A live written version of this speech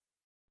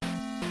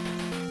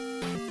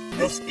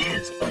This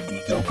is a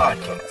Digo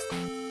podcast.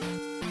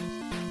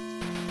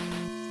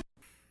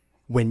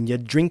 When you're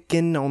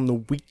drinking on the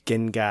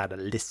weekend, gotta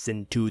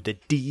listen to the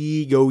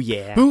Digo,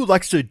 yeah. Who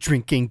likes to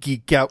drink and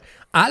geek out?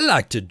 I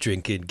like to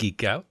drink and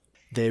geek out.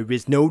 There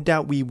is no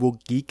doubt we will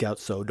geek out,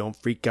 so don't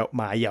freak out,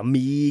 my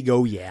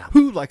amigo, yeah.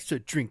 Who likes to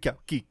drink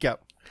out, geek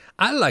out?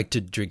 I like to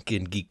drink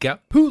and geek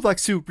out. Who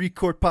likes to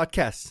record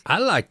podcasts? I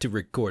like to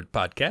record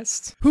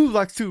podcasts. Who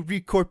likes to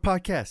record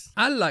podcasts?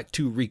 I like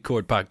to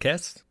record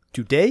podcasts.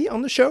 Today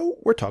on the show,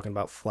 we're talking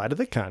about Flight of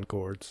the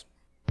Conchords.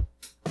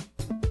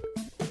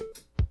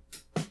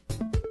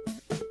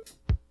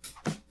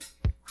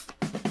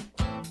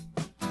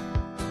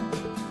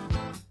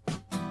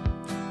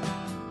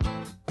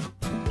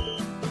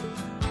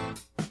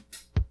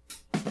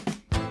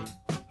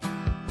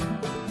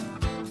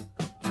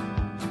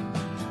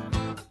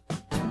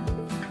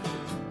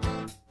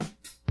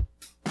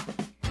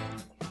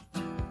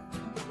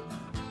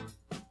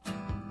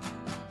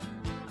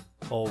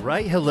 All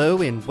right,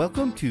 hello and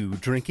welcome to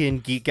Drink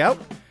and Geek Out,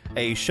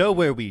 a show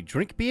where we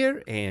drink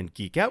beer and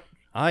geek out.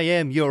 I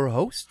am your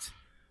host,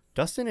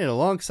 Dustin, and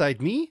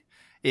alongside me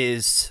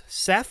is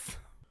Seth.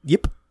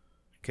 Yep.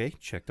 Okay,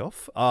 checked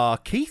off.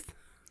 Keith.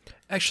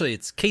 Actually,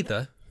 it's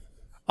Keitha.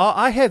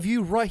 I have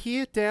you right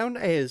here down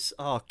as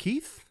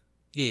Keith.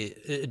 Yeah,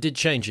 it did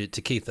change it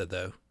to Keitha,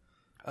 though.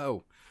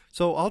 Oh,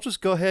 so I'll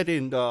just go ahead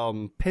and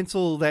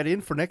pencil that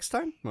in for next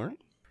time. All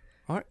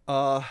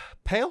right.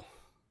 Pale.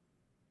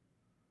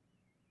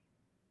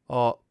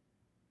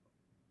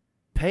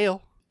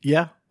 Pale.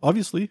 Yeah,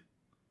 obviously.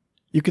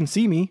 You can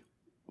see me.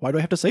 Why do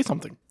I have to say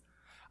something?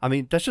 I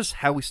mean, that's just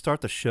how we start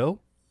the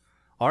show.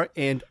 All right,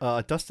 and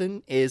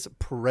Dustin is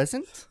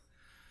present.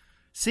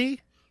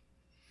 See?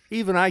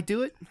 Even I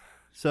do it.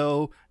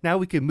 So now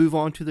we can move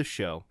on to the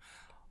show.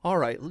 All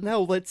right, now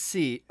let's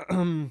see.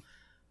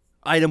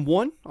 Item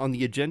 1 on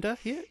the agenda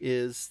here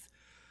is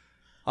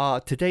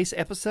today's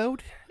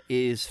episode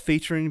is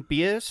featuring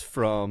beers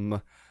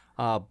from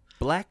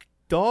Black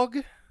Dog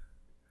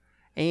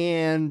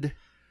and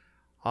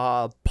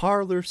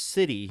Parlor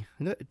City.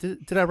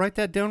 Did I write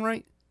that down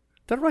right?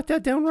 Did I write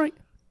that down right?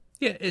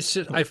 Yeah, it's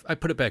just I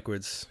put it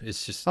backwards.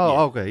 It's just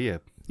Okay, yeah.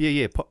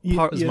 It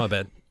was my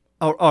bad.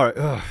 Oh, all right.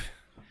 Ugh.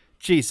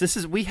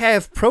 Jeez, we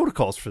have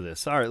protocols for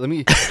this. All right, let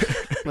me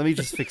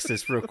just fix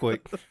this real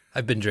quick.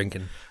 I've been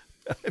drinking.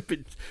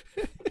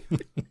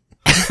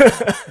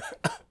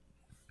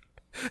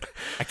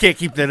 I can't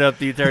keep that up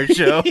the entire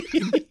show.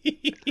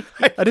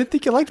 I didn't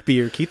think you liked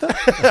beer, Keitha.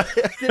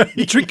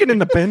 You drinking in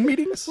the pen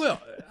meetings?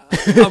 Well,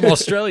 I'm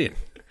Australian.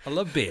 I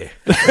love beer.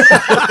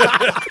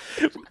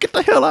 Get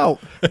the hell out.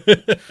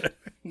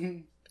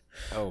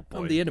 Oh boy.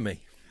 I'm the enemy.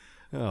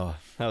 Oh,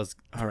 that was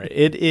All right,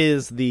 it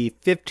is the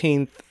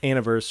 15th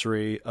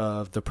anniversary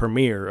of the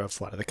premiere of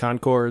Flight of the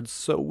Conchords,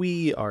 so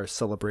we are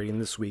celebrating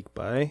this week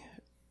by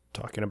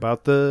talking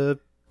about the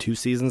 2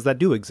 seasons that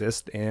do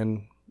exist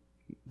and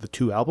the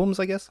 2 albums,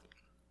 I guess.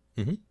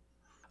 Mm-hmm.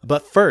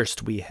 But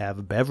first, we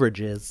have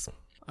beverages.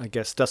 I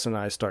guess Dustin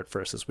and I start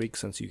first this week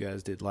since you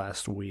guys did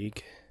last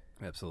week.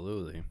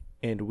 absolutely.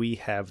 And we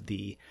have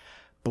the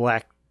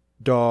Black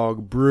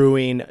Dog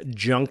Brewing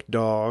Junk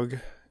Dog.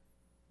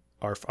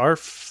 Arf,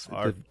 arf.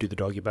 Arf. Do the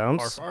doggy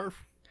bounce.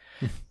 Arf.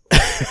 Do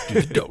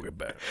the dog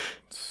back.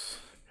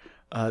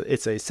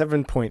 It's a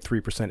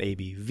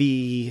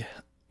 7.3%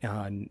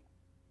 ABV.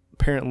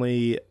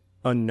 Apparently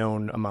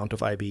unknown amount of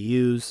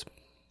IBUs.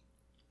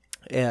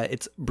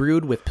 It's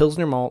brewed with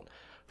Pilsner malt,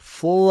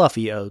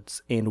 fluffy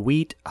oats, and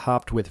wheat,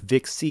 hopped with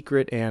Vic's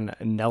Secret and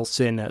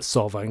Nelson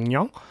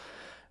Sauvignon.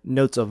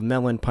 Notes of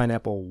melon,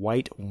 pineapple,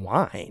 white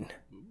wine.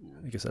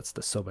 I guess that's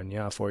the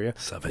Sauvignon for you.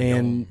 Sauvignon.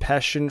 And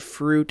passion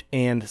fruit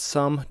and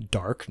some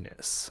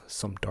darkness.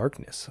 Some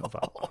darkness.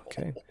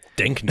 Okay.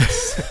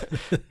 Dankness.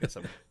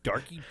 Some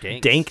darky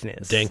dank.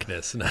 Dankness.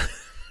 Dankness. No.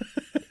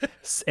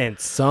 And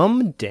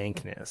some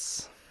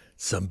dankness.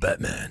 Some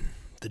Batman.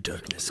 The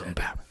darkness on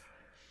Batman.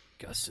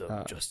 Got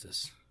some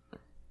justice.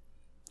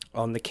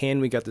 On the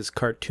can, we got this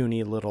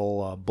cartoony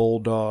little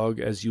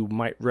bulldog, as you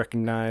might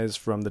recognize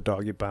from the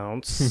Doggy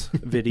Bounce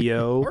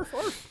video. Arf,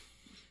 arf.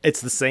 It's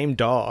the same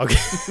dog.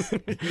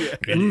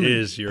 It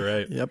is, you're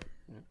right. Yep.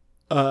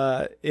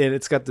 And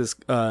it's got this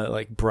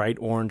like bright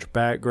orange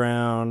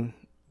background,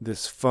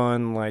 this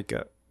fun like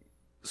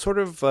sort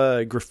of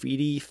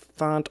graffiti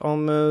font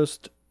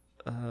almost,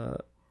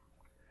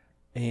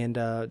 and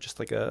just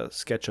like a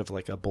sketch of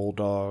like a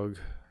bulldog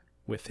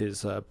with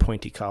his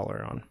pointy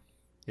collar on.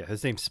 Yeah,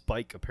 his name's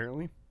Spike,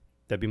 apparently.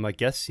 That'd be my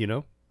guess, you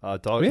know.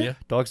 Yeah.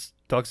 Dogs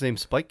named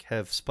Spike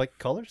have spike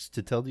collars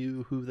to tell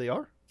you who they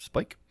are.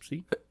 Spike,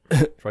 see?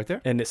 It's right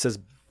there. And it says,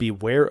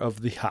 "Beware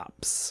of the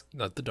hops."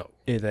 Not the dog.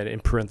 And then in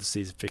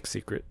parentheses, Vic's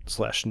Secret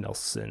 /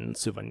 Nelson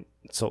Solvin.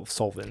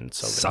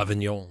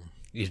 Sauvignon.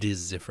 It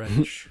is the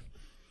French.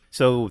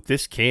 So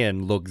this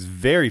can looks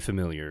very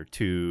familiar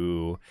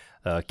to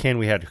a can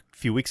we had a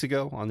few weeks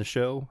ago on the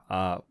show.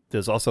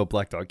 There's also a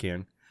Black Dog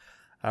can.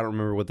 I don't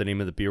remember what the name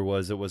of the beer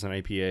was. It was an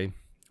IPA.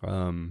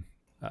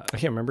 I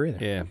can't remember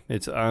either. Yeah,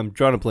 it's I'm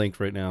drawing a blank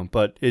right now,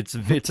 but it's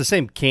the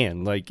same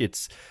can. Like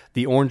it's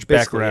the orange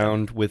Basically,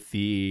 background with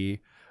the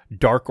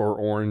dark or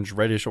orange,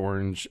 reddish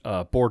orange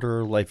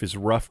border. Life is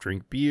rough.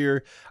 Drink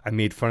beer. I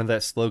made fun of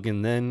that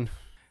slogan then.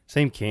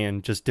 Same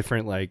can, just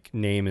different like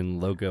name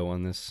and logo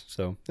on this.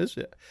 So this,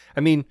 I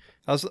mean,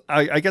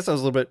 I guess I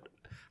was a little bit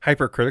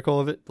hypercritical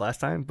of it last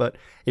time, but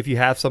if you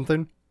have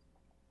something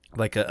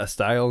like a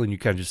style and you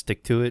kind of just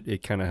stick to it,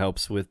 it kind of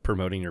helps with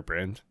promoting your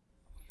brand.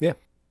 Yeah.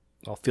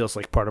 All feels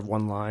like part of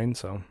one line,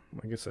 so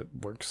I guess it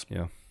works.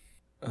 Yeah.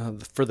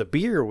 For the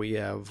beer, we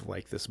have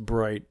like this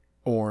bright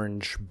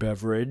orange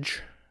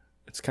beverage.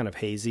 It's kind of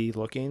hazy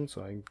looking,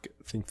 so I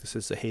think this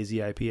is a hazy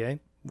IPA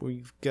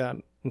we've got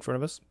in front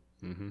of us.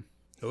 Mm-hmm.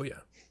 Oh, yeah.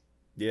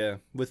 Yeah,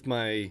 with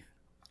my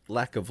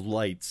lack of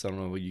lights, I don't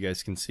know what you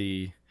guys can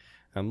see.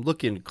 I'm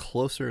looking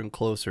closer and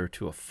closer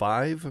to a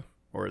 5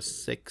 or a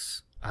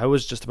 6. I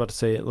was just about to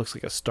say it looks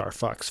like a Star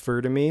Fox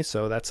fur to me,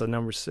 so that's a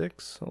number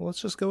 6. So let's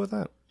just go with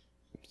that.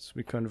 So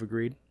we kind of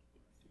agreed.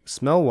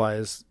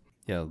 Smell-wise,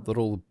 Yeah, a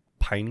little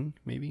piney,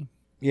 maybe.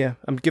 yeah,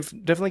 I'm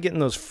definitely getting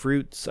those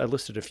fruits. I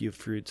listed a few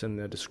fruits in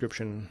the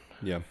description.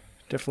 Yeah.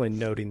 Definitely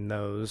noting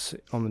those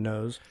on the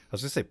nose. I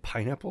was going to say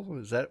pineapple.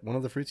 Is that one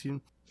of the fruits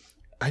you...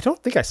 I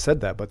don't think I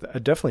said that, but I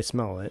definitely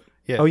smell it.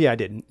 Yeah. Oh, yeah, I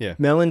did. Yeah.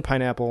 Melon,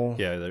 pineapple,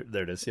 Yeah,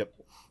 there it is. Yep.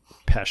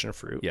 passion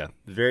fruit. Yeah,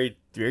 very,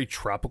 very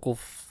tropical,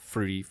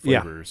 fruity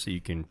Yeah. flavors so you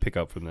can pick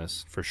up from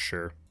this for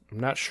sure. I'm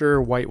not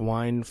sure white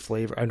wine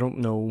flavor. I don't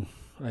know.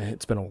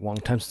 It's been a long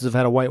time since I've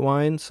had a white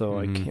wine, so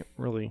I can't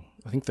really.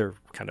 I think they're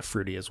kind of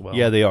fruity as well.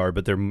 Yeah, they are,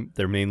 but they're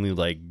mainly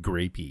like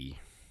grapey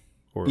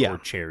or Yeah. or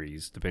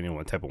cherries, depending on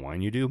what type of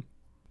wine you do.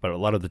 But a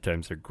lot of the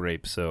times they're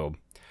grapes, so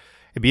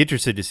I'd be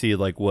interested to see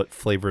like what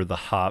flavor the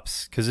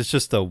hops, because it's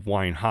just a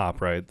wine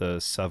hop, right? The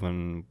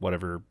 7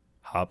 whatever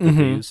hop that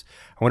they use.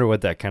 I wonder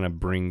what that kind of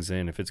brings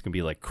in. If it's gonna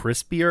be like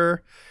crispier,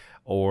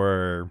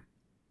 or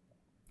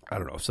I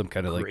don't know, some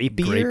kind of like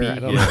Grapier? grapey. I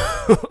don't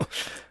know.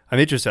 I'm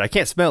interested. I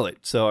can't smell it,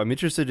 so I'm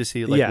interested to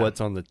see like Yeah. what's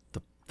on the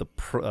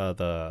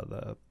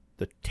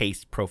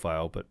taste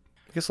profile. But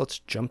I guess let's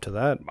jump to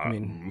that. I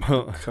mean,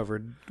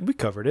 we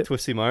covered it.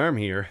 twisting my arm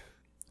here.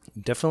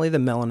 Definitely the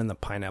melon and the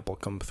pineapple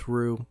come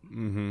through.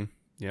 Mm-hmm.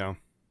 Yeah,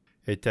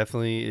 it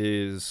definitely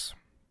is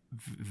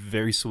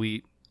very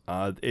sweet.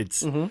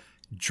 It's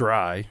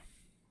dry,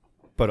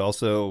 but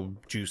also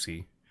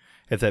juicy,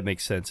 if that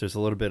makes sense. There's a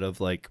little bit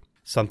of like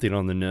something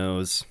on the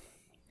nose,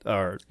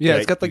 or Yeah,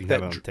 it's got you like can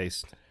have that it on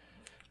taste.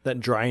 That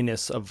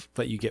dryness of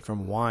that you get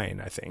from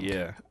wine, I think.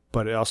 Yeah,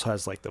 But it also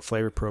has like the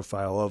flavor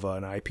profile of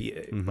an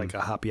IPA, like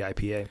a hoppy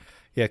IPA.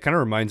 yeah. It kind of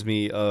reminds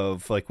me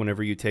of like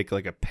whenever you take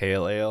like a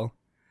pale ale,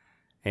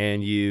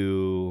 and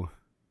you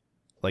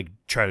like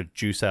try to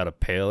juice out a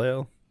pale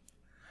ale.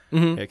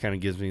 It kind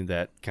of gives me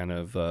that kind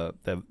of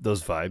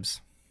those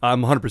vibes.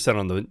 I'm 100%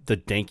 on the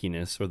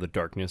dankiness or the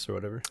darkness or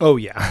whatever. Oh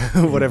yeah,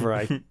 whatever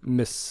I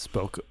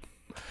misspoke.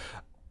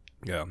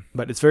 Yeah,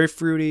 But it's very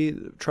fruity,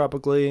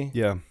 tropically,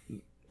 yeah.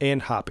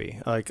 and hoppy.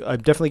 Like I'm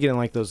definitely getting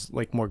like those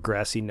like more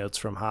grassy notes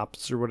from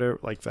hops or whatever,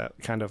 like that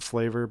kind of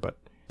flavor. But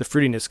the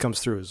fruitiness comes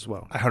through as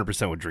well. I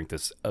 100% would drink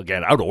this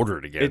again. I would order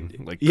it again.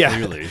 Yeah,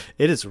 Clearly.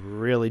 it is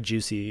really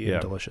juicy Yeah.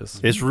 and delicious.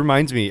 This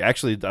reminds me,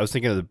 actually, I was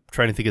thinking of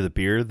trying to think of the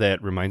beer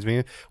that reminds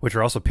me, which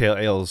are also pale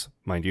ales,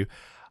 mind you.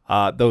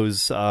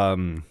 Those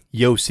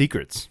Yo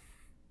Secrets.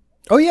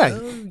 Oh yeah,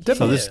 So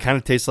definitely. this kind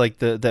of tastes like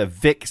the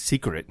Vic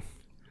Secret,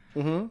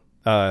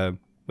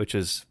 which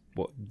is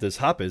what this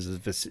hop is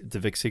the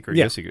Vic Secret.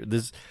 Yeah. Yo Secret.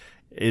 This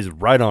is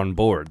right on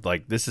board.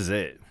 Like this is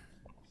it.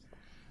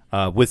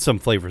 With some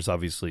flavors,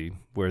 obviously,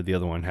 where the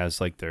other one has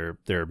like their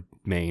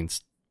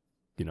mains,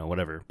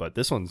 whatever. But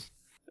this one's,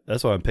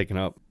 that's what I'm picking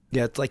up.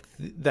 Yeah, it's like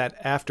that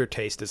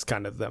aftertaste is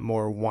kind of that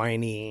more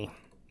winey,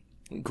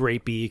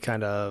 grapey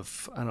kind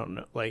of. I don't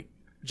know, like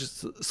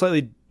just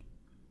slightly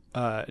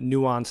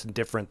nuanced and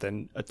different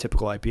than a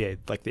typical IPA,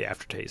 like the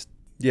aftertaste.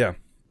 Yeah.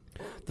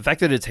 The fact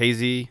that it's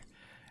hazy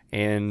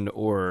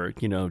or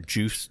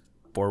juice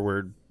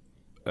forward,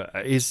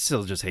 is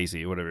still just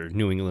hazy, whatever,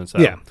 New England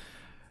style. Yeah.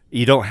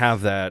 You don't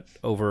have that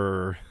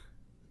over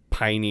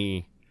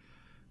piney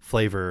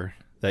flavor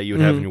that you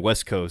would have in your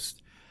West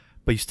Coast,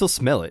 but you still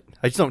smell it.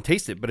 I just don't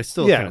taste it, but I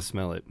still Yeah. kind of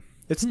smell it.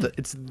 It's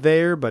it's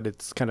there, but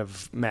it's kind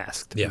of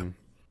masked. Yeah.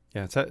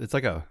 Yeah, it's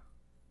like a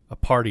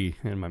party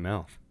in my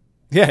mouth.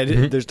 Yeah,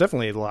 there's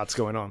definitely lots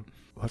going on.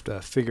 We'll have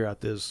to figure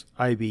out those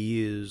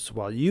IBUs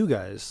while you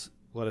guys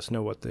let us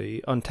know what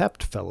the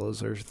Untapped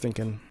fellows are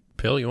thinking.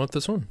 Pill, you want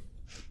this one?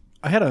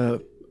 I had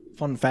a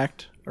fun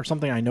fact or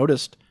something I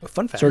noticed A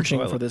fun fact.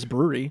 searching for this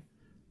brewery.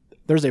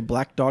 There's a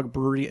Black Dog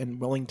Brewery in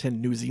Wellington,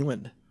 New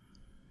Zealand.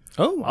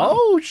 Oh, wow.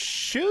 Oh,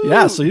 shoot.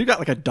 Yeah, so you got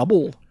like a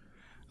double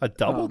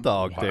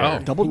dog wow. there.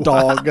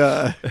 dog,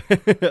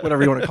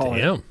 whatever you want to call it.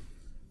 Damn.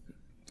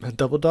 A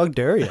double dog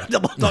dare ya.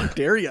 Double dog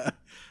dare ya.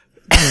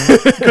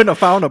 Couldn't have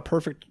found a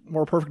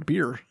more perfect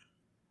beer.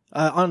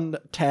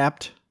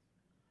 Untapped,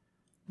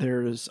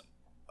 there's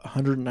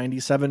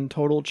 197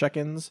 total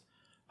check-ins,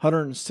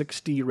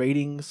 160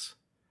 ratings,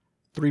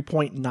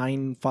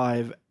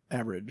 3.95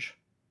 average.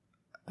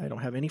 I don't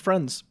have any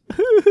friends.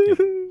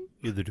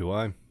 Either do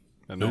I.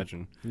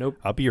 Imagine. Nope.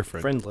 I'll be your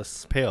friend.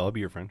 Friendless. Pale, I'll be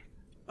your friend.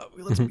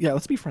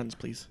 Let's be friends,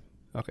 please.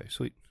 Okay,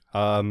 sweet.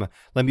 Let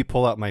me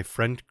pull out my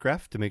friend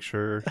graph to make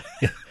sure.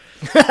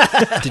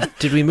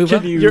 Did we move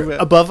up? You're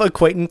above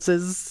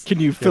acquaintances. Can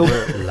you fill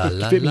La,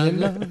 la, fit me la, in?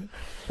 la.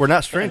 We're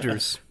not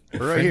strangers.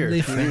 We're right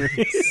here.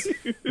 Friendly friends.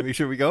 Make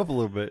sure we go up a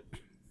little bit.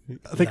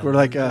 I think we're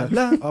like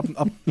uptrend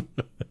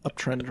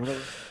or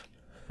whatever.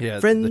 Yeah,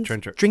 Friends, the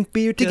trend. drink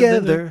beer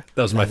together.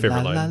 That was my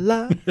favorite La, line.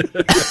 la, la.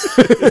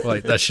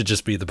 Like, that should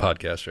just be the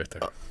podcast right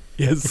there.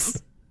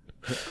 Yes.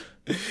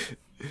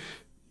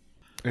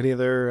 Any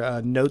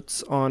other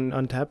notes on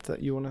Untapped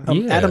that you want to?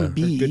 Yeah. Adam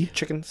B Good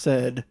chicken.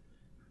 said,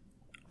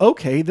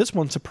 "Okay, this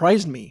one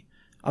surprised me.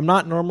 I'm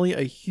not normally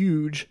a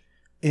huge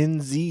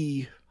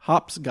NZ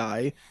hops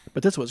guy,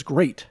 but this was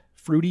great,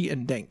 fruity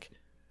and dank.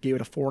 Gave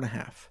it a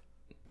 4.5.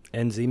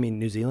 NZ mean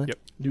New Zealand.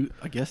 Yep.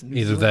 I guess New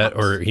Either Zealand that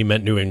hops. or he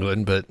meant New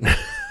England, but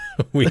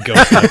we go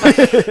with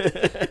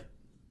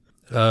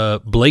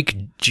that.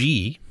 Blake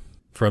G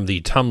from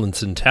the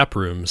Tomlinson Tap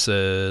Room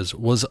says,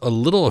 was a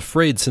little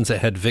afraid since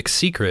it had Vic's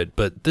Secret,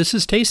 but this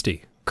is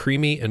tasty,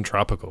 creamy and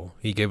tropical.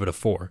 He gave it a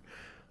 4.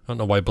 I don't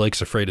know why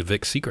Blake's afraid of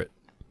Vic's Secret.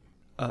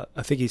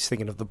 I think he's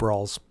thinking of the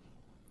Brawls,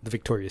 the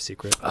Victoria's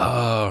Secret.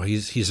 Oh,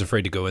 he's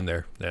afraid to go in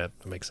there. Yeah,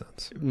 that makes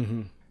sense.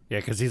 Mm-hmm.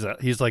 Yeah, because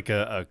he's like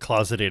a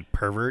closeted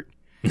pervert.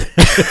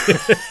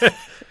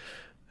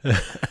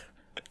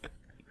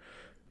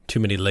 Too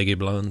many leggy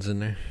blondes in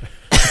there.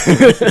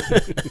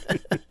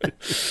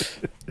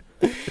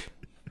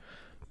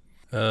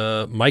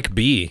 Mike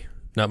B,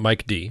 not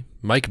Mike D.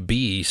 Mike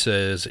B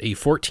says, a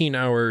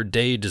 14-hour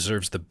day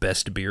deserves the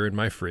best beer in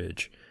my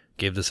fridge.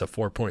 Gave this a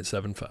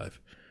 4.75.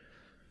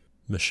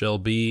 Michelle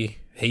B,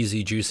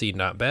 hazy, juicy,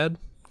 not bad,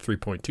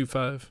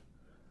 3.25.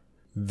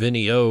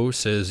 Vinny O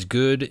says,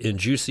 good and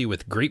juicy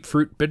with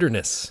grapefruit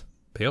bitterness.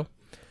 Pale.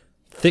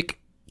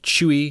 Thick,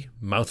 chewy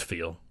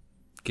mouthfeel.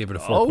 Gave it a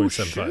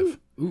 4.75.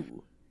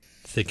 Ooh.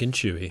 Thick and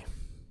chewy.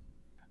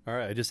 All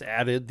right, I just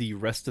added the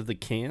rest of the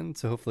can,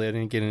 so hopefully I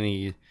didn't get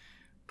any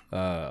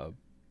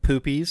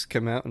poopies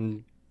come out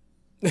and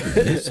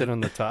sit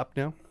on the top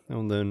now.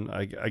 And then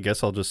I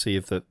guess I'll just see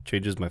if that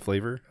changes my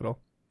flavor at all.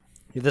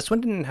 Yeah, this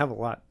one didn't have a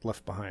lot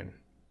left behind.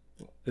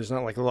 There's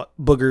not like a lot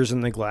boogers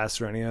in the glass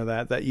or any of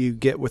that you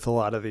get with a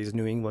lot of these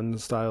New England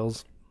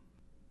styles.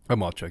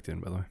 I'm all checked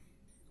in, by the way.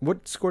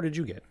 What score did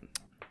you get?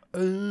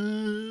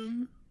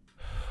 Oh,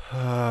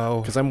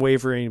 Because I'm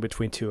wavering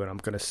between two, and I'm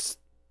gonna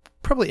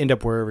probably end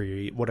up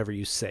whatever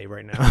you say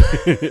right now.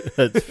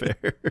 that's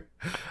fair.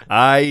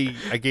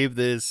 I gave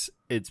this.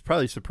 It's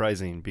probably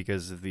surprising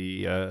because of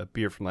the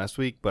beer from last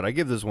week, but I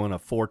give this one a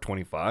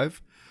 4.25.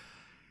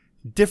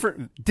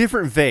 Different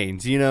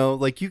veins, you know.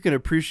 Like you can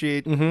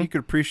appreciate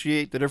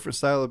the different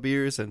style of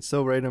beers and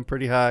still rate them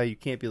pretty high. You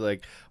can't be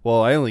like,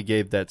 well, I only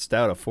gave that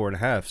stout a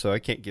 4.5, so I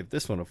can't give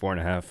this one a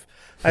 4.5.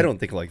 I don't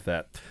think like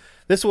that.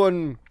 This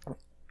one.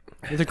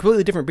 They're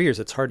completely different beers.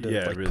 It's hard to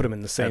really. put them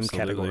in the same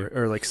Absolutely. category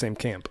or like same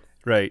camp.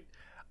 Right.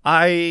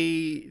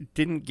 I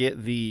didn't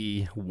get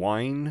the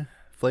wine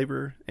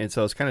flavor, and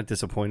so I was kind of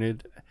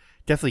disappointed.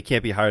 Definitely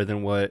can't be higher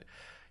than what,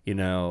 you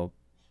know,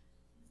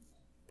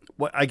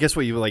 what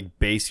you like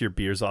base your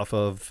beers off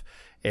of,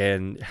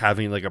 and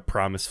having like a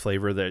promised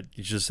flavor that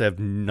you just have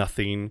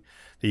nothing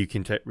that you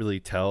can really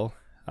tell.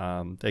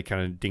 That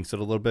kind of dinks it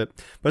a little bit,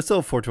 but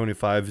still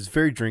 4.25 is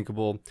very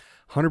drinkable.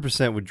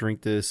 100% would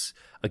drink this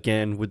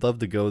again. Would love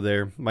to go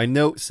there. My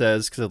note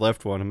says, because I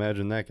left one,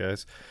 imagine that,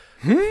 guys.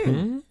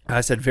 I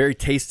said very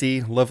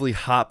tasty, lovely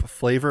hop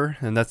flavor,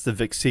 and that's the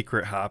Vic's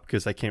Secret hop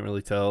because I can't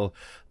really tell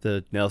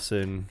the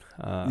Nelson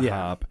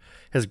hop.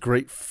 Has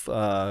great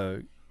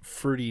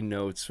fruity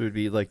notes. Would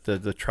be like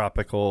the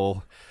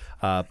tropical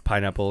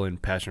pineapple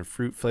and passion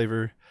fruit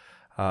flavor.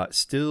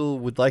 Still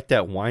would like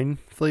that wine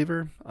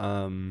flavor,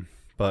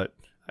 but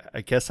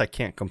I guess I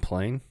can't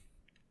complain.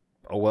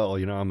 Oh well,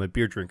 you know, I'm a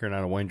beer drinker,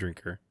 not a wine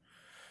drinker.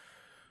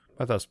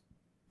 I thought it was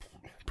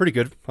pretty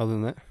good. Other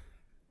than that,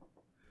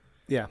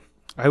 Yeah,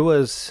 I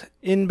was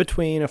in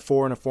between a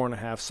 4 and a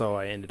 4.5, so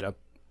I ended up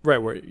right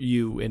where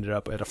you ended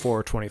up at a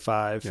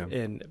 4.25. Yeah.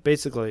 And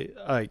basically,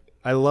 I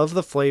love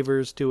the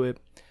flavors to it.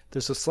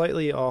 There's a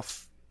slightly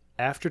off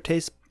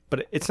aftertaste,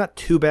 but it's not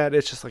too bad.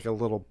 It's just like a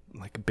little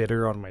like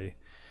bitter on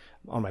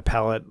my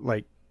palate,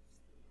 like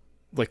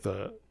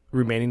the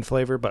remaining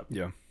flavor. But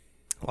yeah.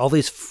 all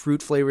these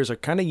fruit flavors are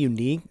kind of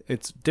unique.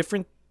 It's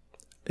different.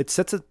 It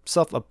sets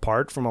itself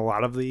apart from a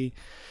lot of the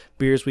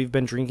beers we've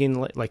been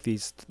drinking, like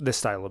this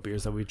style of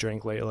beers that we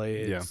drank lately.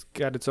 It's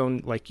got its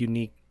own like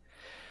unique,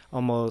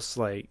 almost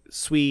like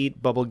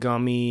sweet,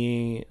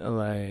 bubblegummy,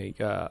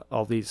 like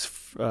all these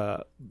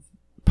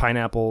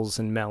pineapples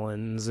and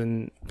melons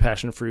and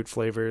passion fruit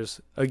flavors.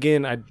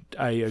 Again,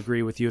 I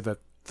agree with you that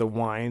the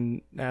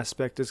wine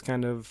aspect is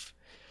kind of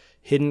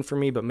hidden for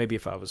me, but maybe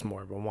if I was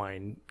more of a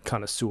wine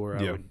connoisseur,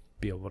 I would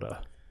be able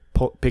to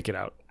pick it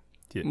out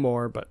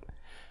more. But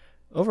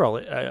overall,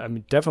 I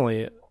mean,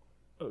 definitely a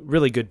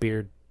really good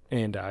beer,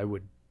 and I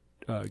would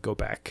go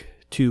back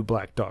to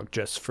Black Dog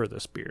just for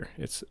this beer.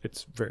 It's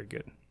very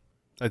good.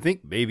 I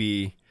think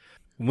maybe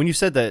when you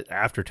said that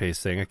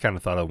aftertaste thing, I kind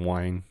of thought of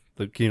wine.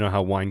 Like, you know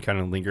how wine kind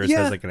of lingers,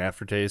 Yeah. has like an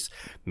aftertaste.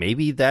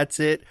 Maybe that's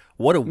it.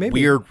 What a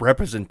weird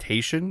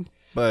representation.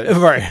 But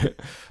Right.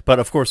 but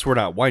of course we're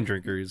not wine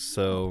drinkers,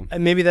 so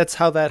And maybe that's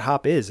how that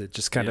hop is. It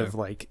just kind of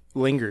like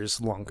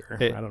lingers longer.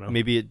 I don't know.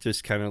 Maybe it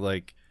just kind of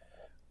like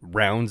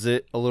rounds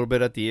it a little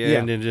bit at the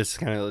end and just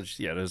kind of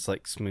just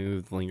like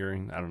smooth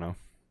lingering. I don't know.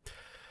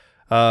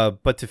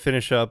 But to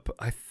finish up,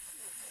 I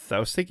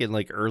was thinking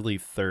like early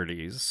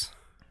 30s.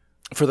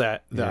 For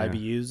that, the Yeah.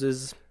 IBUs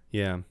is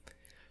Yeah.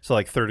 So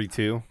like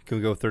 32. Can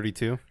we go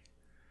 32?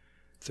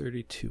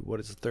 32. What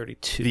is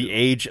 32? The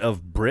age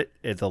of Brit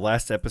at the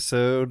last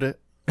episode.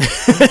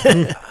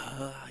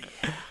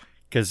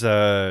 Because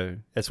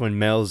that's when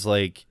Mel's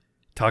like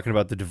talking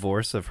about the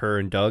divorce of her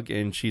and Doug,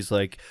 and she's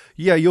like,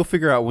 "Yeah, you'll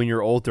figure out when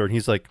you're older." And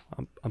he's like,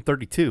 "I'm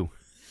 32."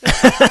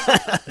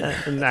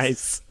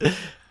 Nice.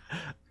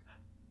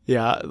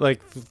 Yeah,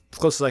 like the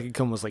closest I could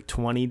come was like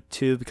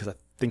 22 because I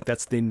think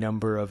that's the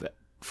number of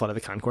Flight of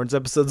the Conchords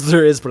episodes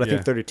there is, but I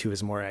think Yeah. 32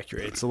 is more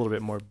accurate. It's a little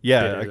bit more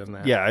Yeah, bitter than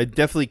that. yeah, I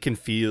definitely can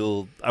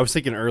feel. I was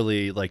thinking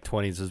early like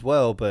 20s as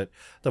well, but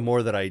the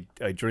more that I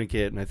drink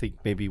it, and I think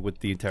maybe with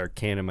the entire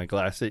can in my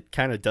glass, it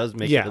kind of does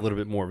make it Yeah. a little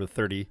bit more of a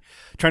 30.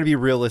 Trying to be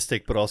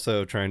realistic, but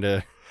also trying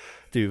to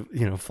do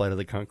Flight of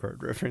the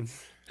Conchord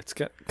reference. It's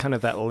got kind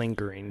of that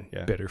lingering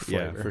Yeah, bitter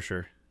flavor. Yeah, for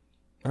sure.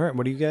 All right,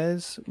 what are you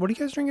guys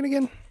drinking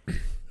again?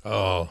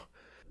 Oh,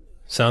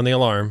 sound the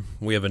alarm.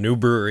 We have a new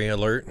brewery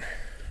alert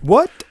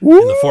What? in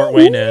the Fort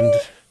Wayne end.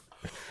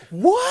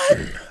 What?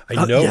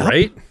 I know, yeah.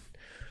 right?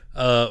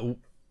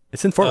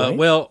 It's in Fort Wayne.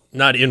 Well,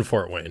 not in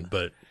Fort Wayne,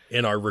 but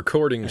in our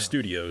recording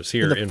studios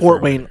here In the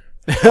Fort Wayne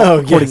oh,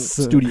 recording yes.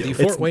 studio. The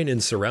Fort Wayne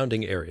and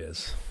surrounding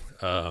areas.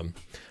 Out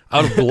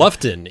of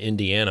Bluffton,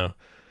 Indiana,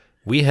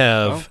 we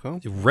have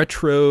Oh, cool.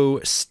 Retro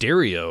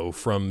Stereo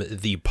from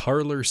the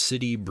Parlor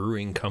City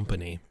Brewing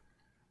Company.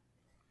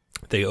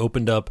 They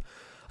opened up,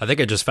 I think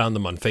I just found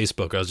them on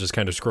Facebook. I was just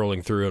kind of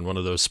scrolling through and one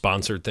of those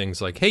sponsored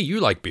things like, hey, you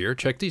like beer?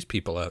 Check these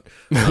people out.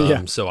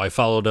 So I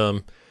followed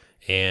them.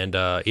 And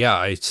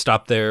I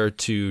stopped there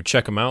to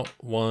check them out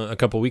a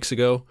couple weeks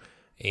ago.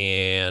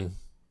 And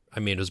I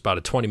mean, it was about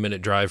a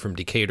 20-minute drive from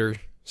Decatur,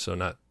 so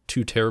not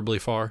too terribly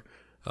far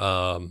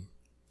from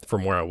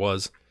where I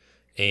was.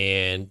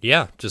 And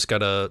yeah, just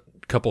got a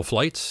couple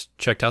flights,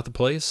 checked out the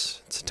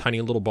place. It's a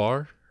tiny little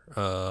bar,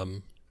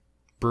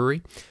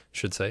 brewery, I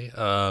should say,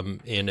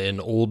 in an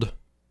old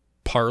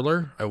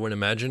parlor, I would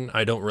imagine.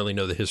 I don't really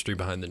know the history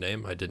behind the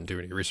name. I didn't do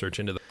any research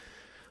into that.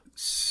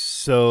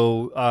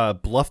 So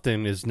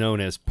Bluffton is known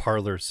as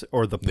Parlor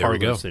or the There we Parlor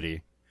go.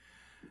 City.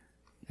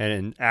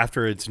 And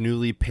after its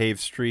newly paved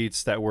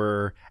streets that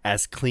were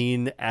as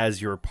clean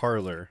as your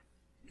parlor.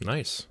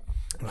 Nice.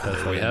 That's There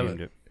how we they have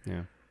named it.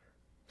 Yeah.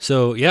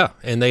 So yeah,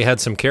 and they had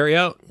some carry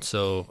out,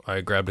 so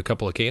I grabbed a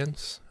couple of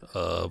cans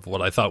of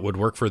what I thought would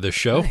work for this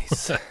show.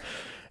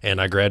 And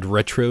I grabbed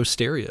Retro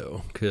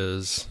Stereo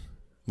because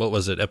what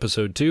was it,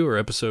 episode 2 or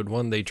episode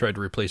 1? They tried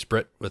to replace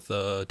Brett with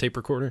a tape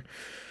recorder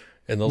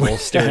and the little Yeah,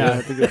 stereo.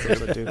 I think that's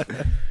what I do.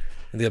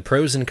 The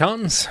pros and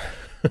cons.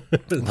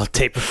 Little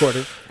tape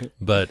recorder.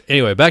 But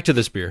anyway, back to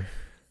this beer.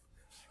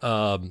 I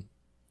was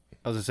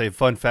going to say,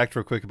 fun fact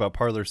real quick about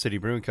Parlor City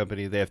Brewing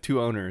Company. They have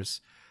 2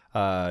 owners,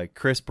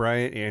 Chris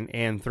Bryant and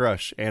Ann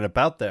Thrush. And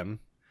about them,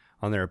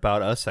 on their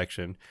About Us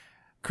section,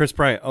 Chris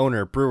Bryant,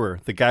 owner, brewer,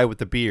 the guy with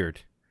the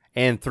beard.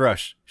 Ann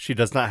Thrush, she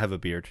does not have a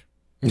beard.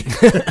 And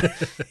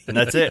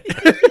that's it.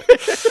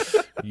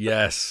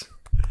 Yes,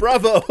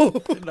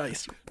 Bravo.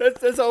 Nice.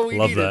 That's all we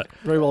love needed. that.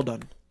 Very well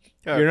done.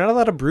 You're not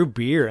allowed to brew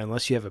beer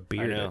unless you have a I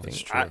beard, I, know.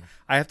 think.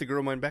 I have to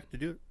grow mine back to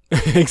do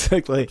it.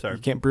 Exactly. Sorry.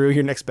 You can't brew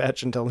your next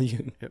batch until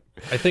you...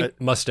 I think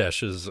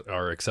mustaches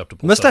are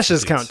acceptable.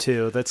 Mustaches substitutes. count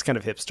too. That's kind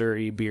of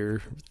hipster-y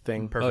beer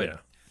thing. Perfect. Oh yeah.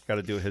 Got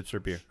to do a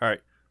hipster beer. All right.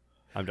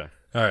 I'm done.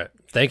 All right.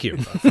 Thank you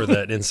for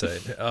that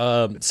insight.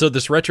 So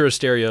this Retro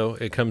Stereo,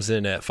 it comes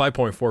in at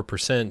 5.4%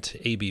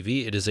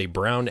 ABV. It is a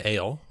brown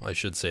ale. I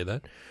should say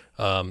that.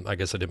 I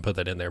guess I didn't put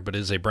that in there, but it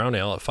is a brown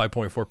ale at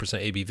 5.4%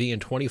 ABV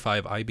and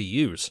 25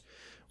 IBUs,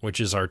 which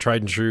is our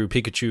tried and true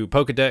Pikachu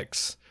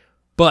Pokedex.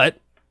 But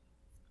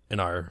in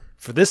our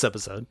For this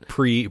episode.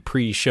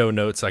 pre-show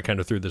notes, I kind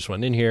of threw this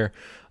one in here.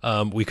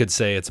 We could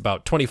say it's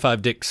about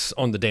 25 dicks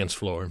on the dance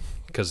floor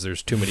because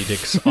there's too many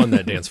dicks on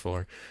that dance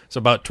floor. So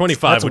about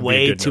 25 That's would be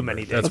way a good too number.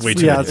 many dicks. That's way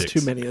too yeah, many that's dicks.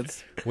 too many.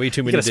 It's Way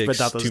too many gotta dicks,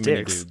 spread out those too many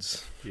dicks.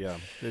 dudes. Yeah.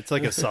 It's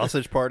like a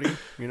sausage party,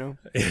 you know?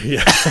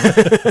 Yeah.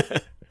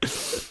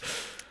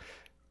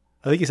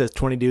 I think he says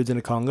 20 dudes in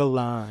a conga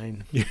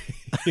line.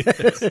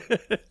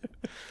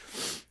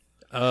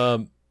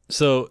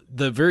 So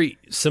the very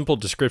simple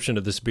description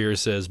of this beer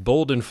says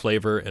bold in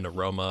flavor and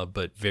aroma,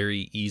 but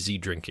very easy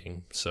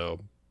drinking.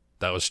 So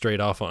that was straight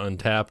off on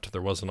Untapped.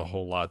 There wasn't a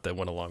whole lot that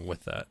went along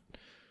with that.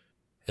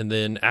 And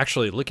then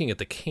actually looking at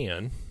the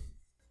can,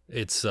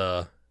 it's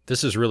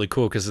this is really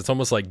cool because it's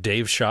almost like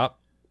Dave's shop,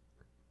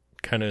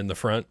 kind of in the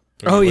front.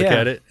 When Oh, you look yeah.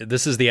 at it.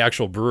 This is the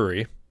actual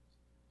brewery.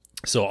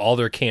 So all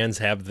their cans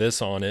have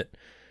this on it.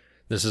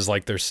 This is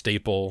like their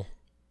staple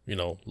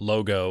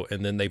logo,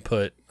 and then they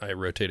put, I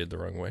rotated the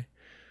wrong way,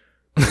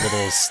 a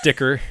little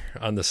sticker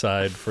on the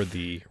side for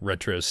the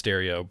retro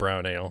stereo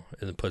brown ale,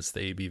 and it puts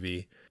the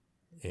ABV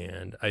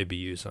and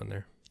IBUs on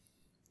there.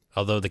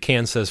 Although the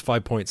can says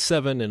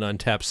 5.7 and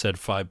Untapped said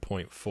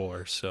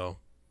 5.4, so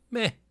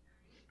meh.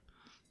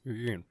 You're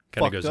getting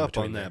Kinda fucked goes in up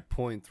between on there. that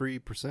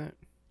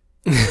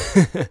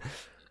 0.3%.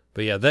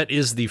 But yeah, that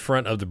is the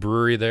front of the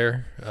brewery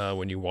there.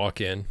 When you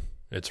walk in,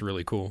 it's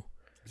really cool.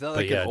 Is that But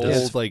like yeah, an it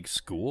does- old like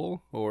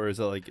school, or is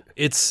that like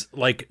It's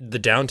like the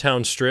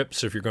downtown strip.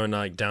 So if you're going to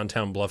like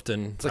downtown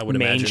Bluffton, It's like I would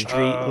Main imagine.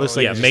 Street. Looks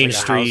like yeah, it's just Main like a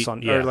Street, house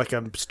on, yeah. or like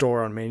a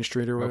store on Main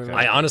Street or whatever. Okay.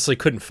 I honestly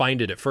couldn't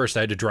find it at first.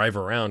 I had to drive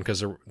around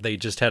because they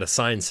just had a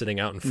sign sitting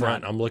out in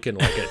front. I'm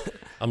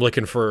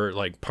looking for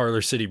like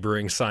Parlor City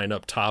Brewing sign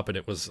up top, and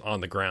it was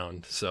on the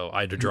ground. So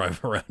I had to drive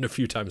around a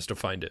few times to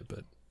find it,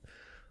 but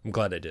I'm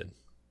glad I did.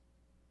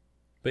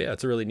 But yeah,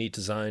 it's a really neat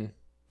design.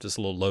 Just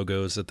little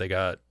logos that they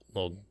got,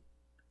 little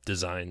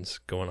designs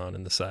going on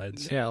in the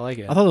sides. Yeah, I like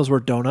it. I thought those were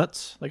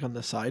donuts, like on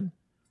the side.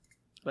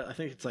 But I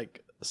think it's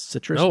like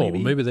citrus. Oh,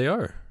 maybe they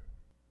are.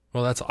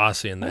 Well, that's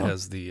Ossian that Oh.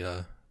 has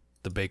the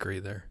bakery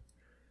there.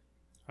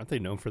 aren't they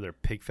known for their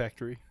pig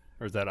factory,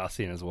 or is that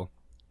Ossian as well?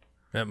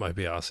 That might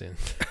be Ossian.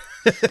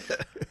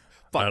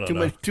 Fuck, don't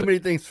too know. many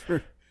things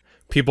for.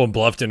 People in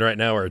Bluffton right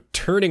now are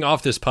turning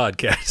off this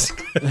podcast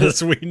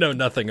because we know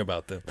nothing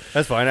about them.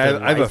 That's fine. Their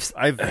I lives.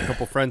 have a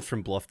couple friends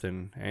from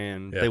Bluffton,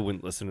 and Yeah. they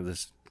wouldn't listen to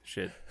this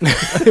shit.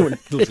 Listen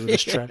to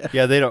this track.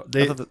 Yeah, they don't.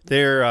 thought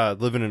They're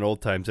living in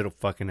old times. They don't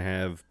fucking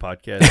have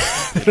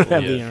podcasts. They don't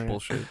Have have the internet.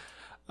 bullshit.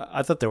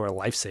 I thought they were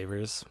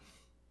lifesavers.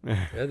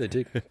 Yeah, they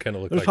do kind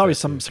of look There's like probably that,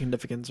 some too.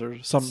 significance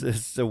or some.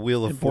 It's a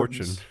wheel of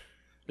fortune. importance.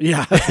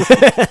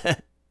 Yeah.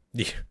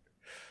 Yeah.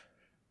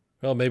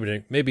 Well,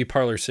 maybe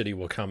Parlor City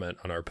will comment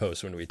on our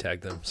post when we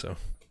tag them, so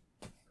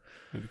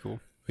That'd be cool.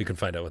 we can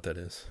find out what that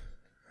is.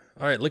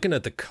 All right, looking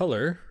at the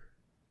color,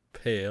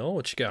 pale.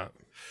 What you got?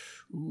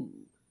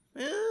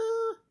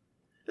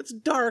 It's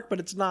dark, but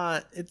it's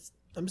not.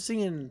 I'm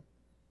seeing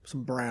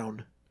some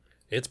brown.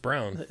 It's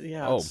brown.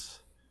 Yeah. Oh. it's-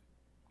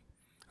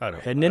 I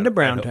don't. Heading I into don't- I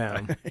Brown don't-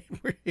 Town.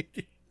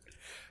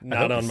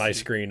 Not hope on my it's-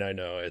 screen, I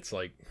know. It's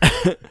like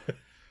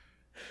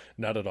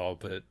not at all,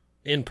 but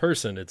in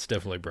person, it's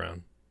definitely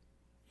brown.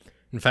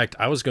 In fact,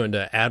 I was going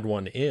to add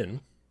one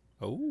in.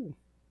 Oh,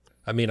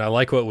 I mean, I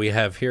like what we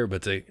have here,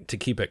 but to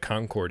keep it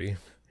Concordy.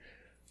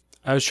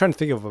 I was trying to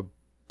think of a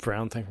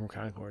brown thing from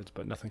Concords,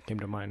 but nothing came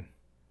to mind.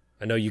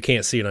 I know you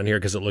can't see it on here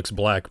because it looks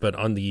black, but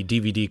on the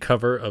DVD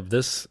cover of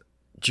this,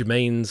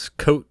 Jermaine's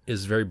coat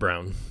is very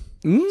brown.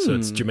 So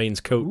it's Jermaine's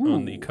coat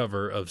on the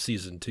cover of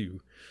season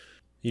 2.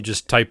 You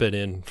just type it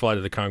in, Flight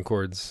of the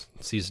Conchords,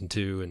 season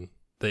 2, and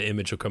the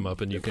image will come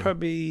up, and you can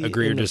Probably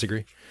agree or in the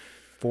disagree.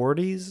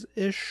 40s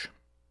ish.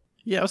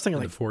 Yeah, I was thinking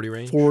In like the 40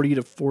 range. 40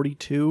 to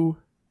 42.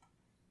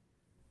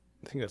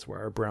 I think that's where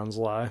our browns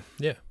lie.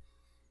 Yeah.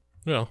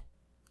 Well,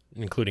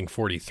 including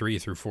 43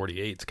 through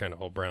 48, it's kind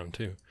of all brown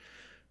too.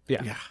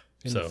 Yeah, Yeah.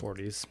 in So- the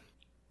 40s.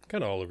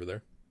 Kind of all over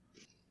there.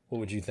 What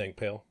would you think,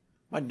 Pale?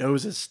 My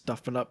nose is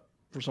stuffing up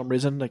for some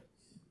reason. Like,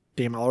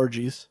 damn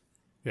allergies.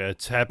 yeah,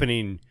 it's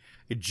happening.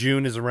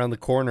 June is around the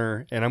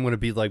corner, and I'm going to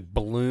be like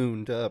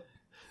ballooned up.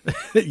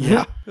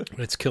 Yeah.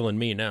 It's killing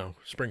me now.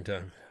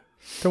 Springtime.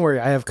 Don't worry,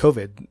 I have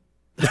COVID.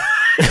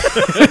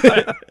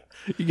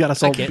 You got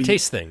us I all can't beat.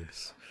 taste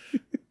things.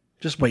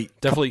 Just wait.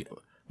 Definitely.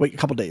 Wait a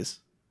couple days.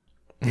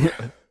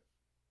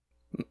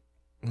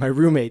 My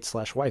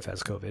roommate/wife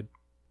has COVID.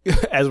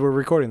 As we're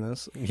recording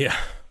this. Yeah.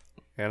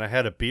 And I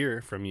had a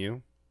beer from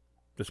you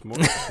this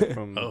morning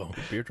from Oh.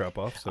 the beer drop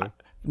off. So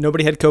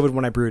Nobody had COVID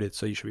when I brewed it,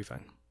 so you should be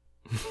fine.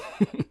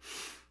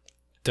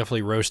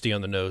 Definitely roasty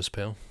on the nose,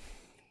 Pale.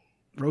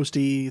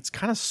 Roasty. It's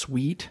kind of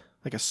sweet.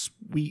 Like a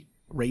sweet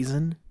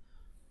raisin.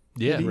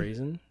 Yeah.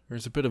 Raisin.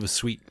 There's a bit of a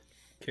sweet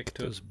kick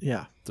to it.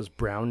 Yeah. Those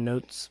brown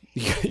notes.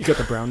 You got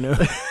the brown note?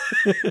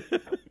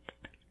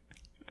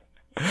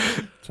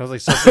 sounds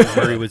like something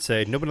Murray would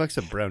say. Nobody likes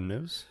a brown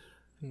nose.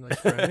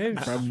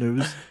 Brown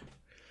news.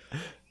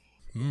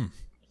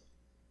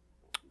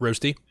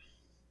 Roasty.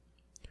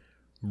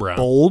 Brown.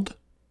 Bold.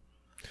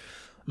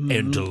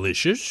 And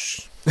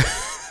delicious.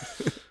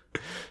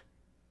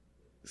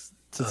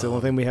 So the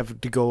only thing we have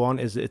to go on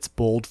is it's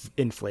bold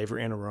in flavor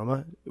and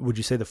aroma. Would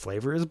you say the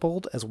flavor is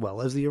bold as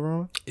well as the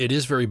aroma? It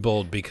is very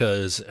bold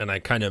because, and I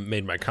kind of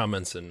made my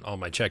comments and all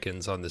my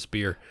check-ins on this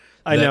beer.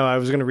 I that- know. I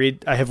was going to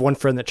read. I have one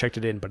friend that checked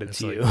it in, but it's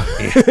you.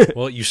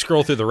 Well, you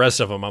scroll through the rest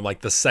of them. I'm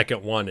like the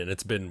second one, and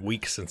it's been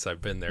weeks since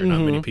I've been there.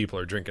 Not many people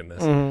are drinking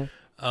this.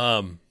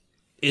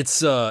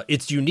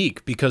 It's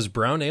unique because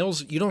brown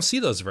ales, you don't see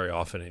those very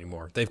often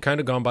anymore. They've kind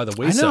of gone by the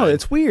I wayside. know.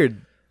 It's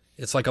weird.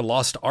 It's like a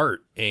lost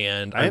art,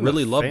 and I am a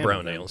really love fan brown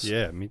of them. ales.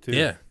 Yeah, me too.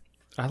 Yeah.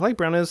 I like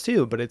brown ales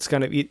too, but it's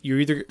kind of you're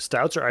either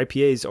stouts or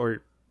IPAs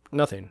or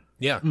nothing.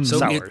 Yeah. So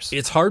Sours.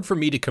 it's hard for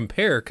me to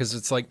compare because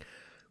it's like,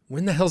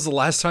 when the hell's the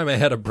last time I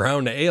had a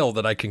brown ale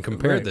that I can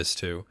compare Right. this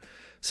to?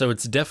 So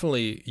it's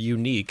definitely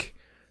unique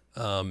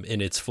in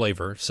its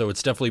flavor. So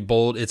it's definitely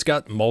bold. It's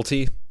got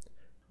malty.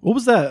 What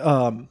was that?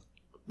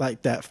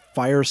 like that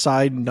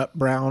Fireside Nut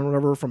Brown,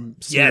 whatever from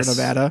Sierra Yes.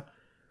 Nevada.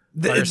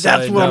 That's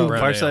Fireside what Nut I'm.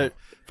 Brown.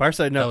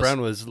 Fireside Nut That was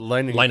Brown was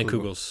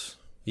Leinenkugels.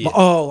 Yeah.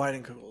 Oh,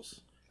 Leinenkugels.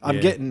 I'm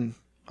Yeah.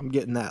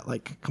 getting that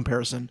like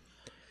comparison.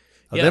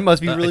 Oh, Yeah, that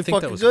must be I really think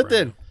that fucking was good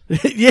brown. then.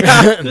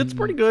 Yeah, it's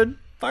pretty good.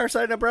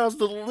 Fireside Nut Brown's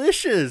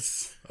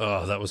delicious.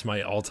 Oh, that was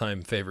my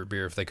all-time favorite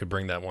beer. If they could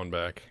bring that one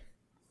back,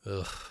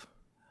 ugh,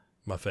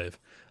 my fave.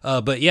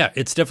 But yeah,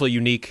 it's definitely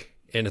unique,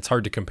 and it's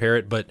hard to compare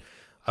it. But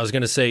I was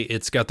gonna say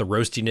it's got the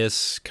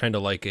roastiness, kind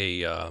of like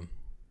a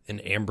an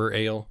amber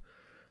ale.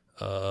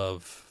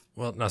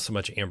 Well, not so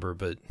much amber,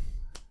 but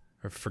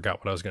I forgot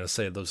what I was gonna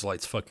say. Those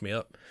lights fucked me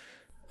up.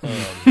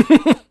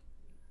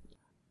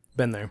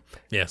 Been there.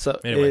 Yeah. So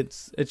anyway,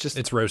 it's just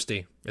it's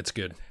roasty. It's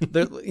good.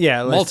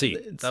 yeah, like, Malty.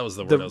 it's That was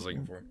the word the- I was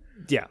looking for.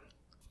 Yeah,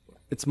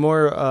 it's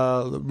more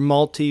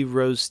malty,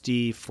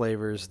 roasty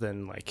flavors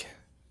than like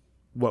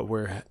what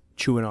we're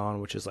chewing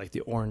on, which is like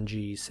the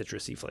orangey,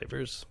 citrusy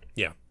flavors.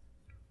 Yeah.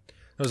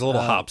 There's a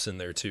little hops in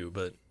there too,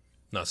 but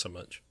not so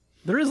much.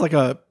 There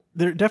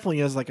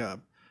definitely is like a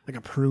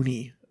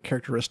pruny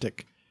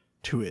characteristic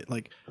to it.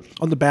 Like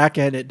on the back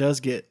end, it does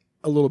get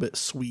a little bit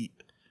sweet.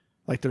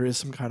 Like there is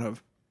some kind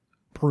of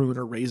prune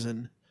or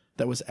raisin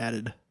that was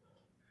added.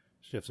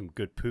 Should have some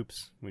good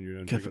poops when you're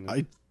done drinking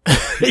that.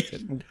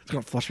 It's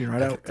gonna flush me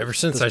right out. Ever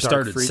since Those I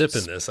dark started fruits.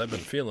 sipping this, I've been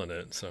feeling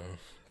it. So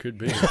could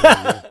be.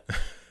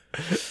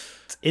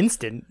 It's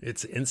instant.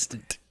 It's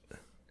instant.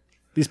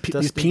 These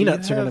Dustin, do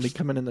peanuts you are gonna have- be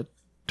coming in the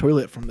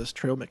toilet from this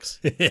trail mix.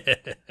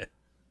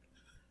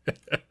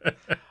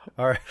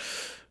 All right.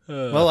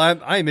 Well,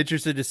 I'm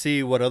interested to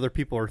see what other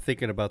people are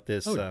thinking about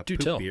this Oh, do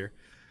poop tell. beer.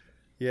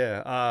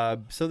 Yeah.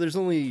 So there's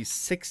only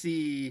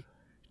 60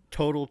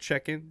 total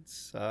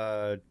check-ins.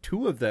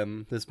 2 of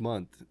them this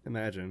month.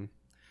 Imagine.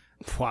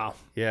 Wow.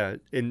 Yeah.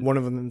 In One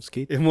of them's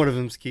Keith. one of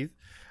them's Keith.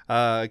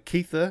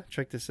 Keitha,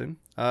 check this in.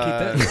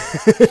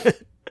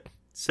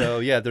 So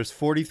yeah, there's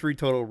 43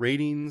 total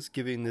ratings,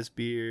 giving this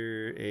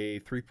beer a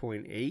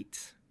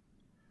 3.8.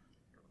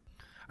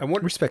 I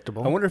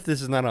Respectable. wonder if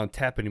this is not on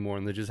tap anymore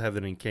and they just have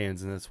it in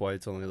cans, and that's why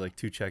it's only like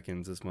 2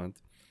 check-ins this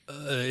month.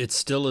 It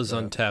still is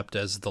untapped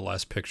as the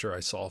last picture I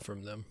saw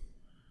from them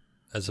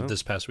as of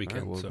this past All right,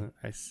 weekend. well, so.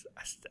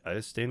 I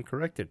stand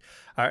corrected.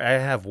 I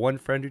have one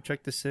friend who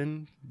checked this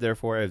in.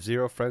 Therefore, I have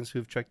 0 friends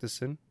who've checked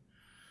this in.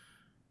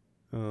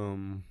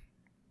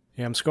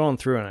 Yeah, I'm scrolling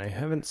through and I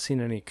haven't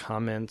seen any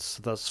comments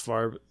thus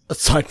far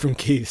aside from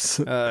Keith's.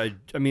 I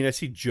mean, I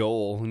see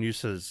Joel and you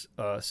says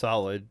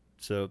solid,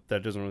 so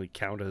that doesn't really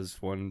count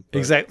as one. But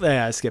Exactly.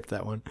 Yeah, I skipped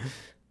that one.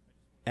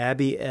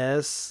 Abby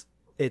S.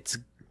 It's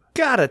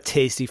got a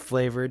tasty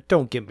flavor.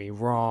 Don't get me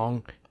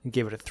wrong. And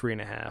gave it a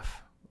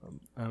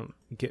 3.5.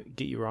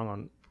 Get you wrong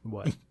on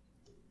what?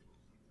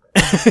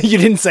 You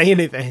didn't say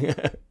anything.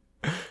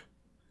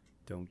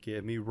 Don't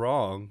get me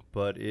wrong,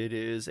 but it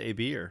is a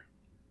beer.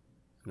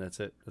 And that's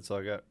it. That's all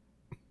I got.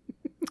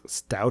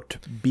 Stout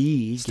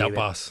B. Stout gave it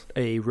Boss.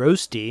 a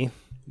roasty.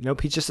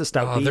 Nope, he's just a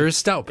stout Oh, B. there is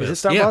Stout Is Boss. it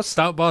Stout yeah, Boss?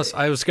 Stout Boss.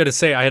 I was going to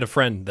say I had a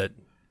friend that.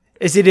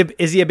 Is he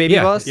a baby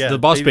Yeah, boss? yeah. The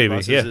Boss Baby,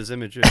 Boss yeah. is his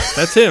image.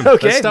 That's him.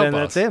 Okay, that's Stout then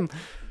Boss. that's him.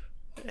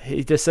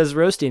 He just says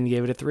roasty and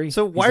gave it a 3.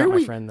 So why he's are not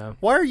we? my friend though?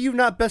 Why are you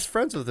not best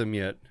friends with him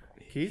yet?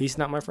 Keith? He's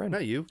not my friend.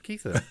 Not you,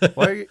 Keitha.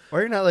 Why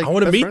are you not like? I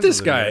want to best meet friends this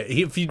with him guy. yet?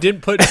 If you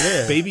didn't put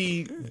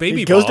baby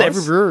He goes boss, to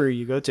every brewery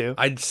you go to.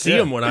 I'd see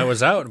him when I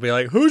was out and be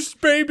like, "Who's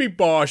baby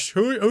boss?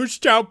 Who's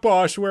Stout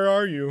Boss? Where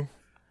are you?"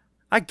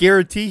 I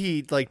guarantee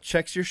he like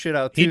checks your shit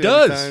out. Too He every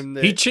does. time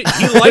that- He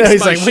likes He's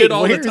my like, shit wait,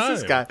 all where the is time.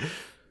 this guy?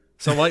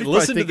 So I'm like, probably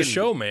listen to the thinking-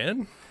 show,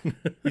 man.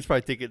 He's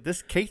probably thinking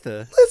this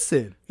Keitha.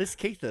 Listen. This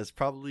Keitha is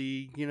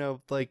probably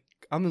like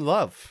I'm in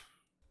love.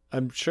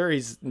 I'm sure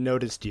he's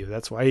noticed you.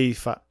 That's why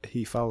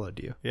he followed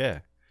you. Yeah.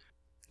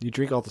 You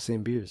drink all the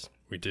same beers.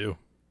 We do.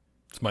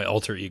 It's my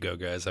alter ego,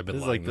 guys. I've been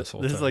This is lying like this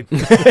whole this is time.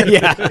 like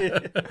Yeah.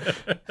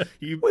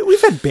 you.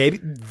 We've had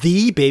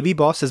the baby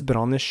boss has been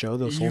on this show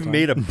this whole You time.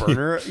 made a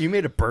burner. You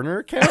made a burner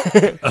account.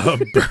 A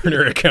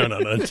burner account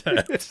on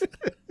Untapped.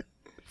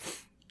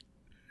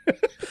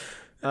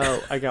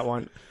 Oh, I got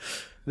one.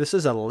 This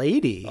is a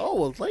lady.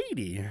 Oh, a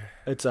lady.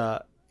 It's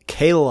a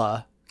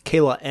Kayla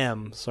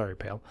M. Sorry,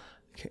 pal.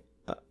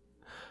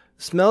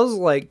 Smells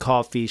like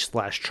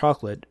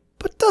coffee/chocolate,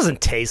 but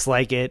doesn't taste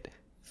like it.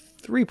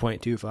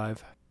 3.25.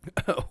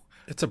 Oh,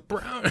 It's a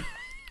brown.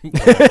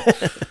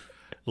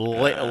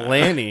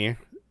 Lanny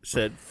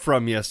said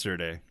from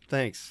yesterday.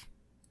 Thanks.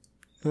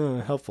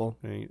 Helpful.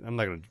 Hey, I'm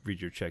not gonna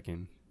read your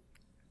check-in.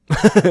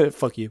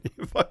 Fuck you.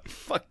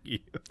 Fuck you.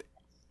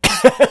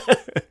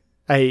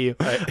 I hate you.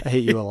 I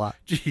hate you a lot.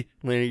 Gee,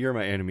 Lanny, you're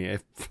my enemy.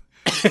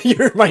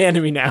 You're my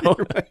enemy now.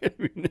 My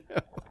enemy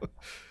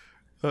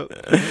now.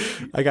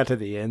 I got to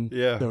the end.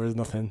 Yeah. There was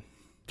nothing.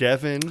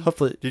 Devin.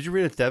 Hopefully. Did you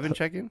read a Devin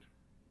check-in?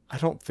 I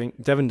don't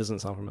think. Devin doesn't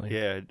sound familiar.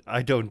 Yeah,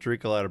 I don't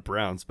drink a lot of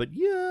browns, but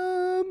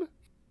yum.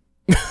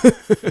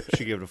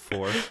 She gave it a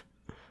 4.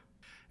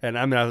 And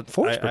I'm now.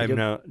 Four's pretty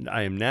good.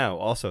 I am now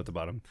also at the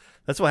bottom.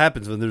 That's what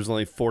happens when there's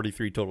only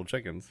 43 total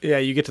check-ins. Yeah,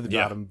 you get to the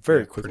Yeah. bottom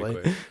very Yeah, pretty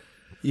quickly. quick.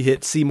 You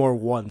hit Seymour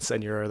once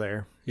and you're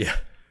there. Yeah.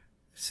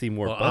 See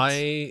more Well,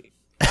 butts?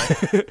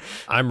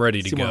 I'm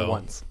ready to See more go.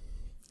 once.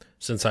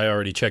 Since I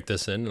already checked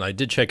this in, and I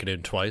did check it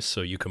in twice,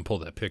 so you can pull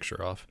that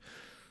picture off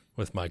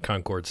with my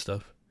Concord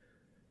stuff.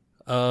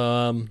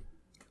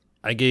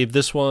 I gave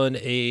this one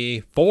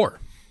a 4.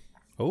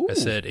 Ooh. I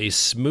said a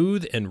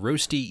smooth and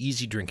roasty,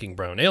 easy drinking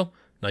brown ale.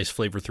 Nice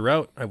flavor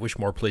throughout. I wish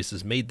more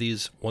places made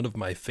these. One of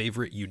my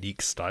favorite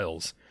unique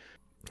styles.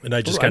 And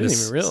I just I kind of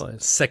didn't even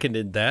realize.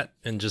 seconded that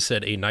and just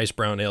said a nice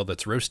brown ale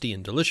that's roasty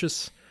and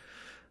delicious.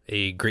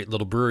 A great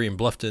little brewery in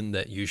Bluffton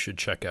that you should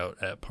check out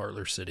at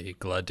Parlor City.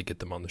 Glad to get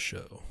them on the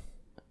show.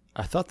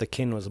 I thought the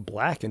can was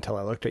black until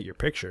I looked at your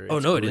picture. Oh,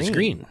 It's no, it is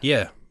green.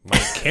 Yeah. My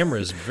camera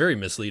is very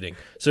misleading.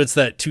 So it's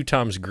that two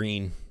Toms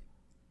green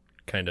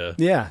kind of.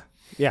 Yeah.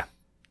 Yeah.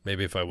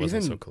 Maybe if I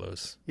wasn't Even- so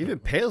close. Even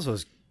Pales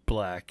was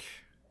black.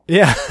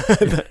 Yeah. I It's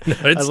looked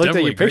at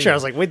definitely your picture. green. I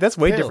was like, wait, that's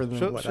way Pale. different than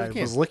Show- what show I the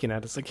can. was looking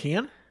at. It's The like,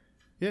 can?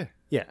 Yeah.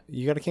 yeah,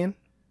 you got a can?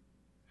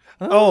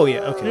 Oh, yeah.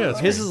 Okay. Yeah, it's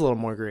His green. is a little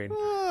more green.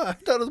 I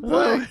thought it was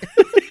black.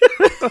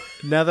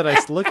 Now that I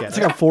look at It's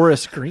it. like a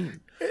forest green.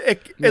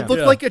 It Yeah.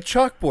 looked Yeah. like a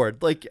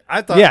chalkboard. Like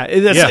I thought. Yeah,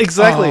 that's Yeah.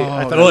 exactly. Oh,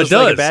 I thought Well, it it was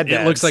does. like a bad It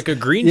dad's. looks like a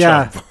green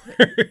Yeah.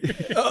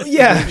 chalkboard. Oh,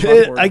 yeah.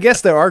 Chalkboard. I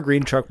guess there are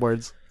green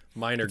chalkboards.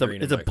 Mine are It's a,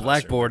 green. it's in a my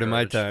blackboard in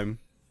my classroom, time.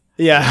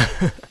 Yeah.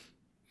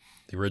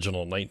 The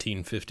original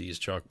 1950s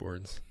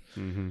chalkboards.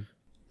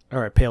 All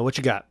right, Pale, what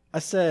you got? I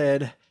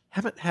said,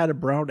 haven't had a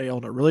brown ale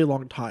in a really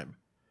long time.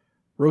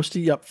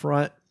 Roasty up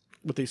front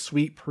with a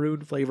sweet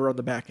prune flavor on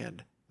the back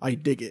end. I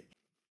dig it.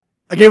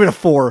 I gave it a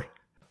 4.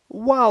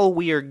 While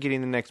we are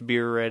getting the next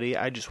beer ready,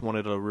 I just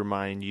wanted to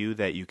remind you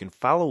that you can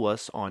follow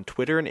us on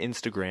Twitter and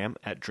Instagram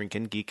at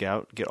Drinkin' Geek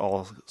Out. Get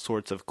all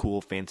sorts of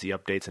cool, fancy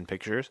updates and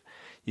pictures.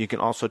 You can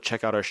also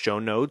check out our show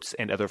notes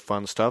and other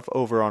fun stuff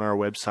over on our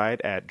website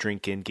at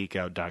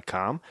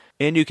drinkingeekout.com.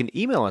 And you can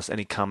email us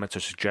any comments or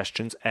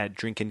suggestions at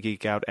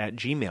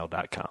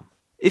drinkingeekout@gmail.com.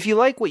 If you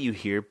like what you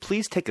hear,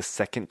 please take a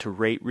second to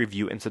rate,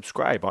 review, and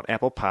subscribe on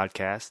Apple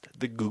Podcast,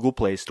 the Google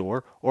Play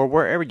Store, or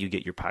wherever you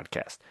get your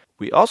podcast.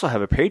 We also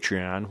have a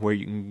Patreon where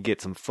you can get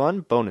some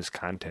fun bonus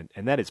content,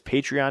 and that is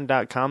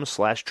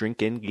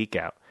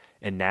patreon.com/drinkingeekout.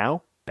 And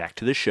now, back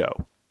to the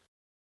show.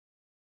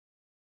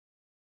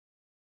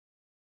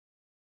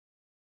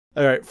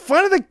 All right,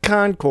 Fun of the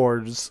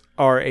Concords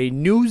are a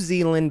New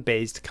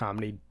Zealand-based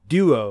comedy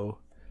duo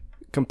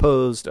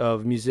composed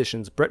of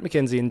musicians Brett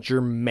McKenzie and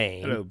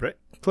Jermaine Hello, Brett.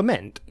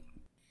 Clement.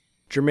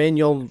 Jermaine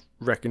you'll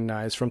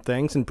recognize from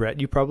things, and Brett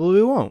you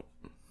probably won't.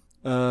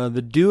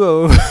 The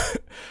duo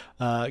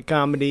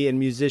comedy and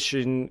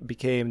musician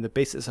became the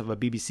basis of a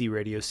BBC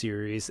radio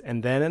series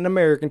and then an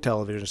American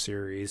television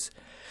series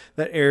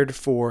that aired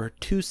for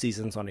 2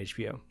 seasons on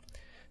HBO.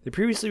 They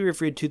previously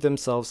referred to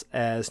themselves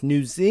as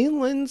New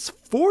Zealand's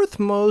 4th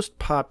most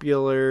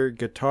popular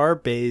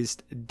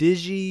guitar-based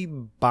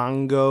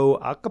digi-bongo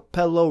a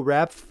cappella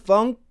rap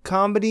funk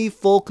comedy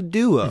folk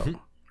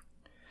duo.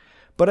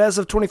 But as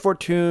of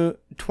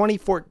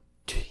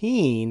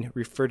 2014,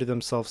 referred to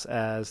themselves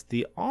as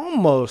the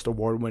almost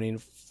award-winning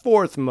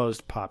 4th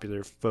most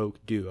popular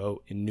folk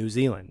duo in New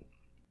Zealand.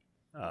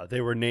 They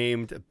were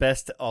named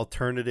Best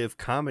Alternative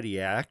Comedy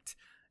Act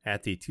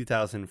at the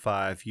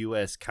 2005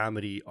 U.S.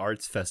 Comedy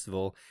Arts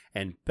Festival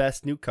and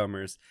Best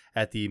Newcomers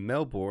at the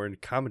Melbourne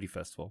Comedy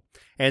Festival.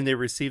 And they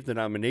received the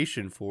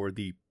nomination for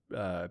the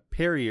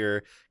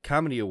Perrier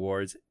Comedy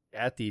Awards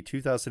at the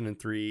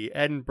 2003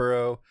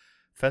 Edinburgh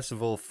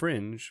Festival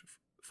Fringe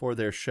for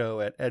their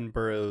show at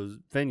Edinburgh's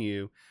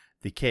venue,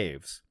 The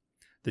Caves.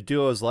 The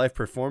duo's live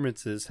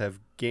performances have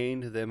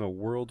gained them a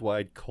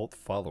worldwide cult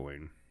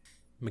following.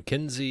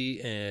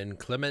 Mackenzie and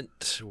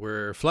Clement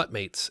were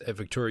flatmates at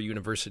Victoria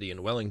University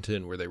in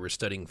Wellington, where they were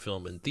studying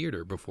film and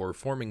theater before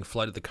forming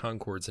Flight of the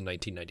Conchords in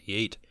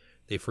 1998.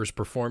 They first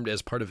performed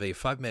as part of a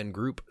 5-man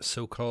group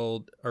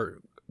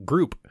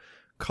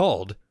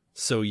called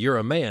So You're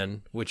a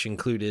Man, which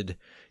included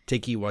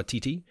Taiki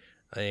Watiti,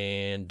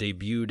 and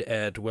debuted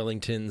at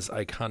Wellington's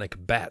iconic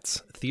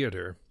Bats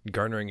Theatre,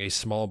 garnering a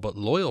small but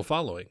loyal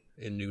following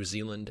in New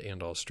Zealand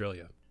and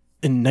Australia.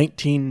 In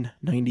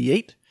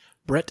 1998,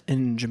 Brett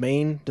and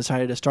Jermaine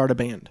decided to start a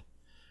band.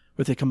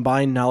 With a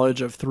combined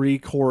knowledge of 3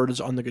 chords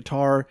on the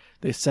guitar,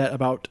 they set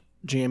about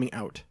jamming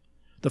out.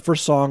 The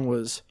first song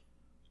was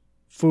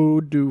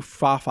Fudu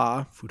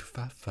Fafa,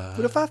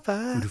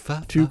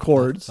 2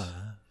 chords,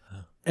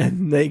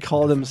 and they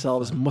called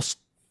themselves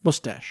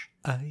Mustache.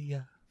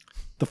 The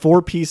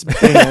 4-piece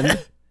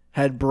band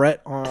had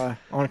Brett on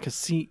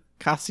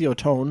Casio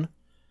tone,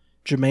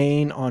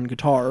 Jermaine on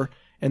guitar,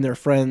 and their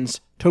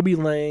friends Toby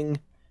Lang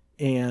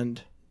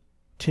and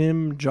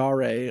Tim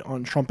Jarre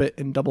on trumpet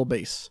and double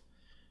bass.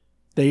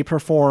 They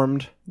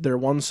performed their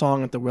one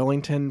song at the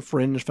Wellington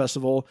Fringe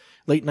Festival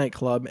Late Night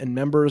Club, and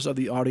members of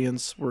the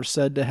audience were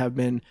said to have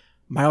been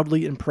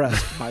mildly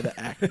impressed by the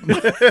act.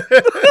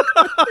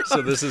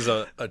 So this is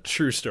a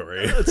true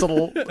story. It's a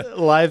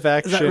live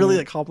action Is that really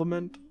a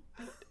compliment?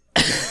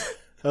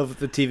 of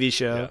the TV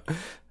show.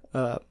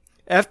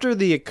 After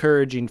the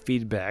encouraging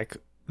feedback,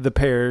 The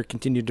pair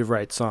continued to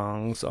write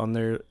songs on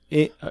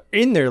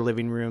in their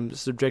living room,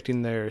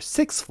 subjecting their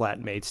 6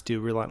 flatmates to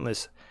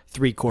relentless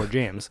 3-chord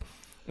jams.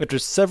 After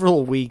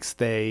several weeks,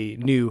 they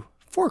knew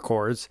 4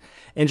 chords,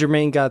 and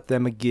Jermaine got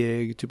them a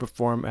gig to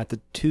perform at the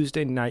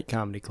Tuesday Night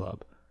Comedy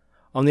Club.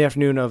 On the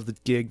afternoon of the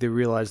gig, they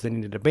realized they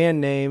needed a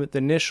band name. The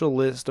initial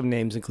list of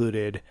names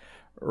included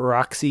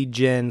Roxy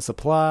Gen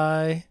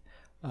Supply,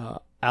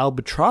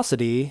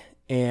 Albatrosity,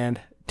 and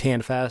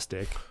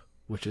Tanfastic,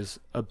 which is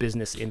a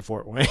business in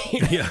Fort Wayne.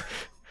 Yeah.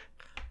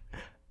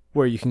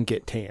 Where you can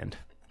get tanned.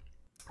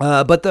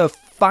 But the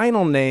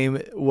final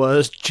name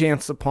was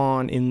chanced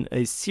upon in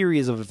a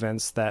series of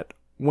events that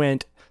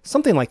went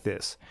something like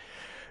this.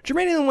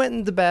 Jermaine went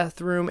in the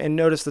bathroom and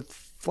noticed the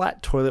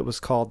flat toilet was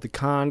called the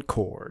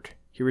Concord.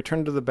 He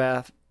returned from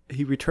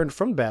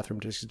the bathroom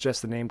to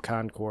suggest the name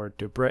Concord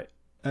to Brett,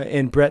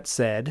 and Brett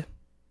said,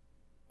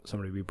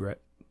 "Somebody be Brett."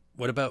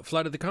 What about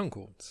Flight of the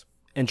Conchords?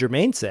 And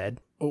Jermaine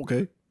said,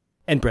 Okay.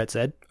 and Brett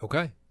said,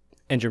 Okay.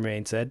 and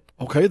Jermaine said,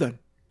 Okay, then.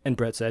 and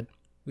Brett said.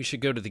 We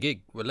should go to the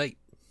gig. We're late.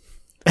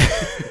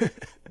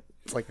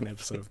 It's like an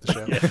episode of the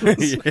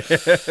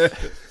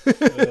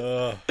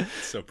show.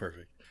 So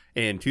perfect.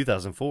 In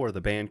 2004,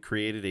 the band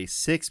created a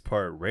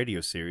 6-part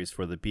radio series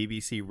for the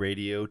BBC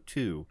Radio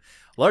 2,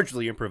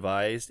 largely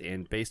improvised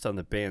and based on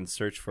the band's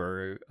search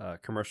for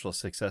commercial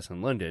success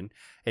in London.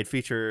 It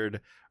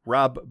featured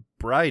Rob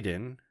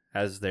Brydon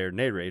as their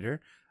narrator,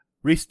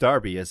 Rhys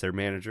Darby as their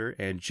manager,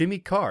 and Jimmy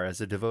Carr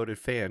as a devoted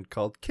fan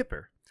called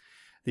Kipper.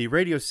 The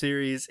radio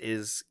series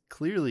is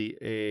clearly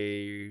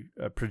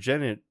a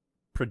progenitor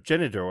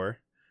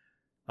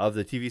of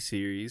the TV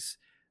series.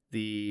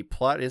 The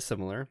plot is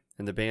similar,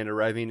 and the band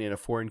arriving in a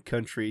foreign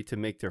country to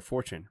make their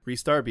fortune.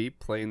 Rhys Darby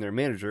playing their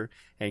manager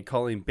and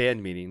calling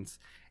band meetings,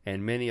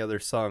 and many other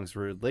songs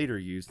were later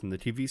used in the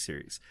TV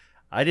series.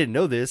 I didn't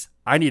know this.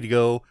 I need to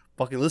go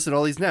fucking listen to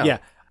all these now. Yeah.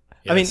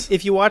 Yes. I mean,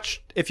 if you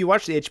watch the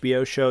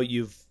HBO show,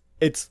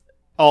 it's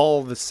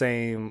all the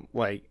same,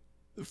 like,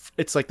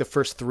 it's like the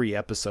first 3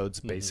 episodes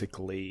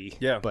basically.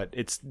 Yeah. But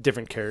it's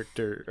different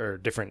character or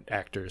different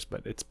actors,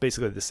 but it's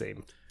basically the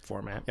same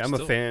format. Yeah, I'm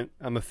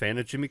a fan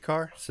of Jimmy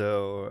Carr,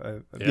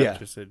 so I'm Yeah.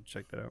 interested to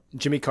check that out.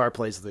 Jimmy Carr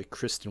plays the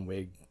Kristen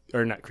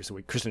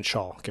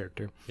Shaw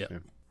character. Yeah.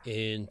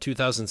 In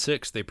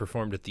 2006, they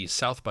performed at the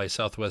South by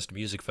Southwest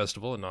Music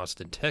Festival in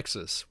Austin,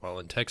 Texas. While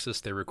in Texas,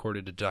 they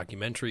recorded a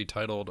documentary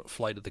titled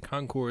Flight of the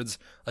Conchords,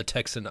 A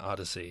Texan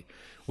Odyssey,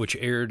 which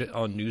aired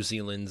on New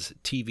Zealand's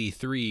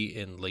TV3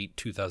 in late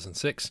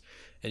 2006,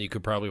 and you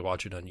could probably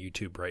watch it on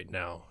YouTube right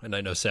now. And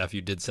I know, Saf, you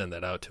did send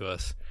that out to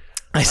us.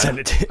 I sent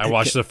it to I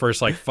watched the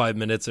first 5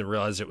 minutes and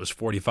realized it was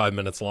 45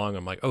 minutes long.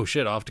 I'm like, oh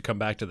shit, I'll have to come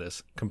back to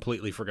this.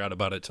 Completely forgot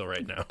about it till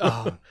right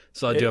now.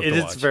 So I do have to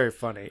watch. It's very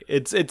funny.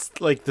 It's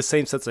like the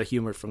same sense of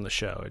humor from the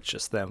show. It's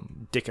just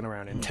them dicking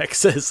around in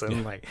Texas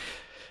and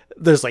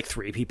there's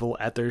 3 people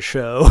at their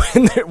show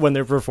when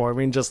they're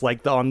performing, just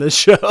like on this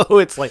show.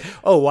 It's like,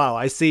 oh wow,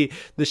 I see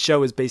this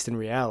show is based in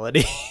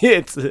reality.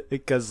 It's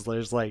because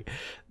there's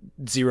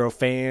 0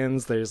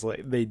 fans. There's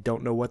they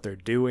don't know what they're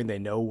doing. They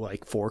know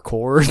 4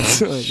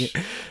 chords.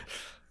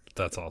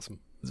 That's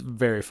awesome. It's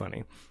very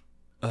funny.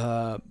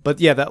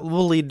 But yeah, that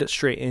will lead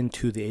straight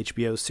into the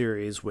HBO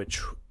series,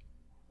 which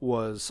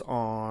was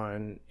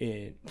on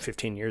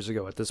 15 years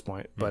ago at this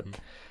point. But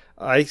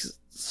I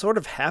sort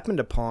of happened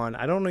upon,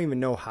 I don't even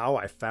know how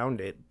I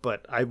found it,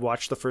 but I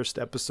watched the first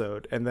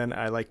episode and then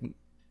I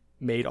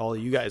made all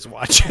of you guys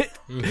watch it.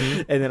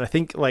 And then I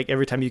think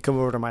every time you come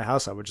over to my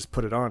house, I would just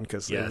put it on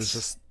because it was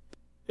just,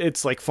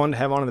 it's fun to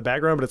have on in the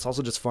background, but it's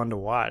also just fun to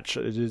watch.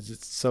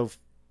 It's so,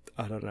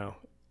 I don't know.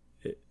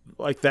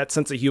 That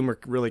sense of humor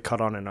really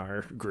caught on in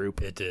our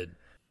group. It did.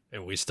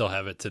 And we still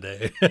have it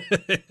today.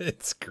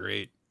 It's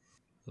great.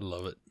 I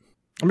love it.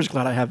 I'm just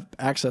glad I have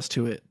access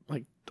to it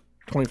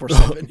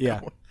 24/7.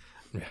 Yeah.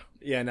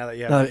 Yeah, now that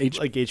you Now have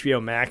that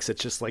HBO Max,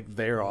 it's just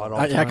there on all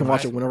I time. can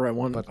watch it whenever I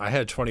want. I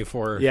had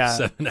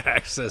 24/7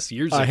 access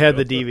years ago. I had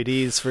the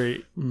DVDs for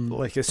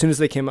as soon as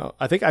they came out.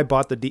 I think I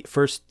bought the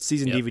first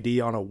season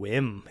DVD on a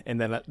whim, and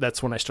then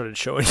that's when I started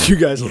showing you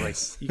guys. I was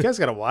like, you guys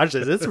got to watch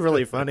this. It's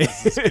really funny.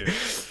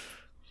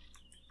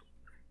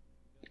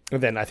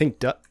 And then I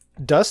think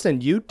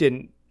Dustin, you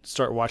didn't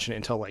start watching it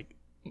until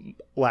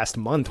last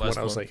month when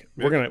I was like,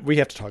 we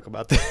have to talk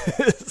about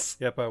this.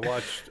 Yep, I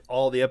watched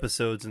all the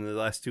episodes in the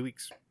last 2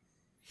 weeks.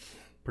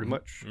 Pretty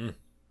much.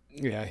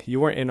 Yeah, you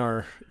weren't in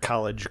our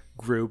college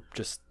group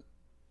just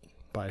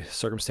by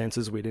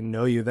circumstances. We didn't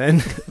know you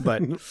then,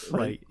 but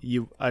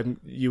you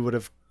would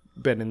have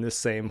been in this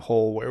same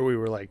hole where we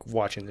were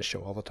watching the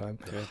show all the time.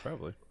 Yeah,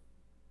 probably.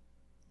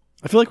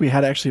 I feel like we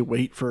had to actually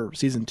wait for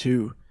season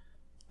 2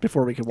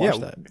 before we could watch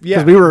that. Yeah,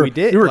 'Cause we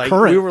did. We were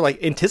current. We were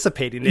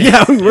anticipating it.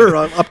 Yeah, we were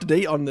up to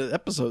date on the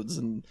episodes,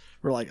 and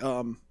we're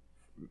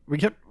we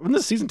kept, when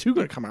is season 2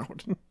 going to come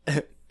out?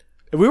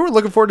 We were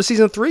looking forward to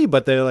season 3,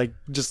 but they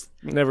just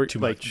never Too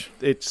much.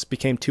 It just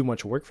became too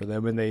much work for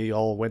them, and they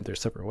all went their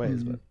separate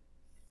ways. But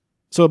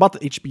So about the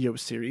HBO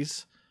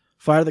series,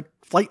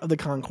 Flight of the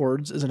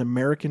Conchords is an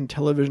American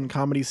television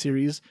comedy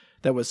series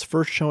that was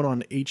first shown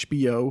on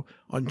HBO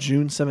on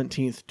June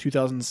 17th,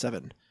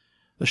 2007.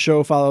 The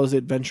show follows the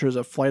adventures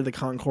of Flight of the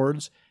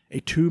Conchords,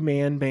 a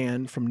two-man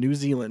band from New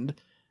Zealand,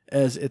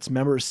 as its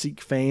members seek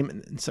fame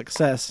and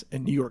success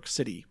in New York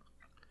City.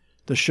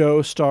 The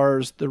show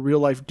stars the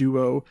real-life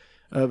duo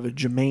of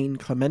Jermaine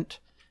Clement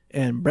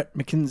and Brett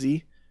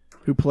McKenzie,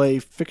 who play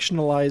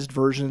fictionalized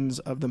versions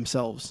of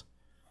themselves.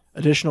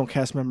 Additional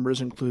cast members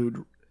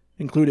included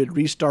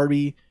Rhys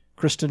Darby,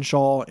 Kristen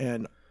Shaw,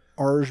 and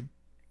Arj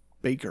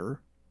Barker.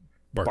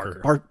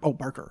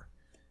 Barker.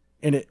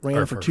 And it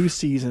ran for 2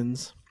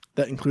 seasons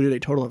that included a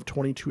total of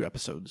 22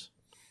 episodes.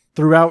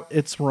 Throughout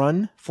its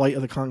run, Flight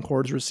of the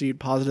Conchords received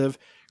positive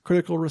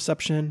critical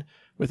reception,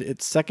 with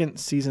its second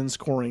season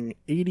scoring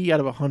 80 out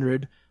of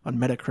 100 on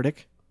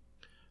Metacritic.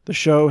 The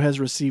show has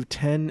received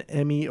 10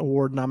 Emmy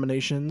Award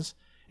nominations,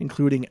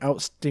 including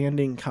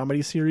Outstanding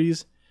Comedy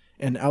Series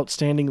and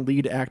Outstanding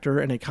Lead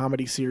Actor in a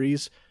Comedy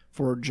Series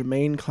for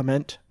Jermaine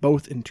Clement,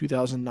 both in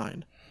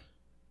 2009.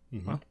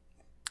 Mm-hmm.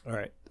 All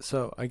right.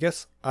 So I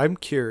guess I'm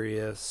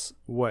curious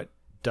what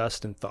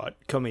Dustin thought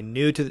coming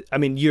new to. I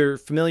mean, you're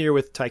familiar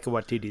with Taika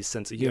Waititi's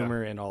sense of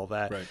humor and all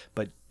that,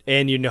 right?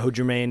 And you know who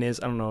Jermaine is.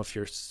 I don't know if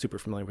you're super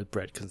familiar with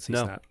Brett because he's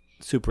not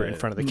super in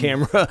front of the Mm.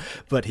 camera,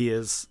 but he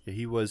is.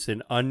 He was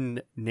an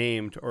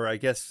unnamed, or I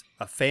guess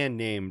a fan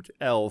named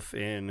elf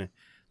in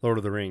Lord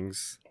of the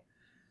Rings.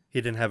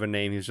 He didn't have a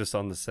name. He was just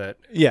on the set.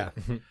 Yeah.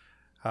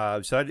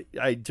 So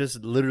I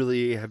just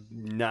literally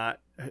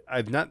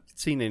I've not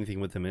seen anything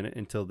with him in it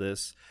until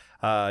this.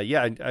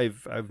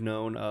 I've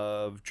known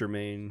of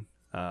Jermaine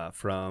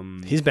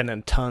from. He's been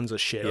in tons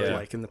of shit Yeah.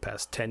 like in the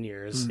past 10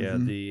 years. Yeah,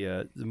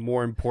 the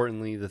more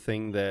importantly, the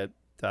thing that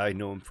I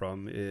know him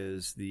from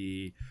is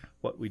the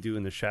What We Do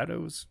in the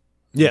Shadows.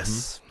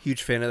 Yes.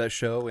 Huge fan of that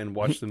show and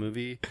watched the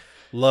movie.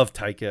 Love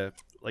Taika.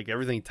 Like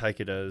everything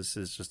Taika does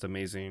is just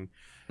amazing.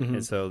 Mhm.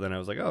 And so then I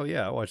was like, oh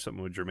yeah, I'll watch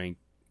something with Jermaine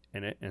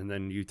in it. And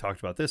then you talked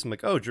about this. I'm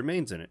like, oh,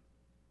 Jermaine's in it.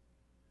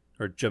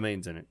 Or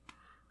Jermaine's in it.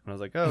 And I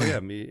was like, oh yeah,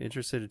 I'm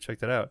interested to check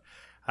that out.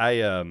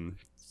 And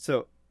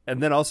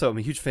then also I'm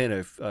a huge fan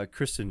of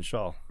Kristen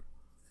Shaw.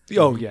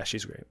 Oh, yeah,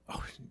 she's great.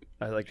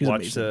 I She's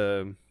watched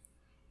the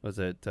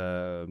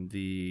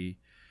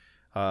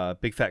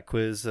Big Fat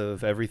Quiz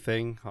of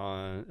Everything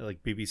on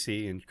like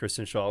BBC, and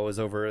Kristen Shaw was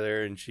over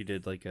there, and she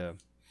did like it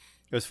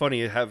was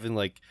funny having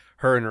like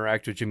her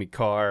interact with Jimmy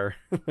Carr.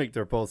 Like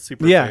they're both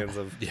super fans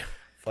of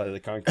Flight of the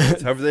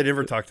Conchords. However, they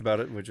never talked about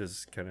it, which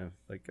is kind of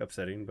like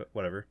upsetting, but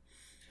whatever.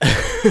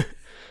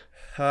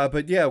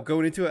 But yeah,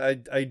 going into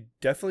it, I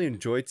definitely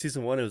enjoyed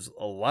season 1. It was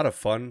a lot of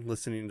fun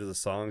listening to the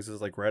songs. It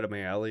was like right up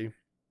my alley.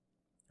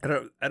 I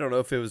don't know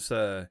if it was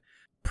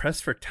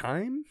pressed for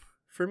time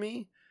for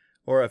me,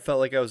 or I felt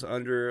like I was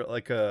under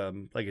like a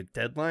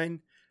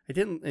deadline. I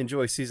didn't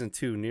enjoy season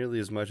 2 nearly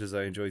as much as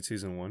I enjoyed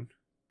season 1.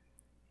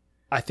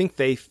 I think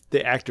the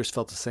actors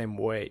felt the same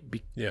way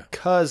Yeah.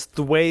 because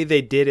the way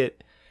they did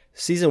it,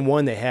 season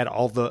 1 they had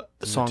all the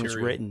songs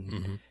material. written,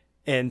 Mhm.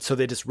 and so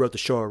they just wrote the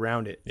show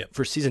around it. Yep.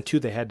 For season 2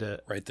 they had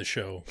to Write the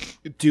show.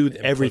 do put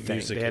everything.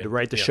 music They had to in.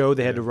 write the Yeah. show.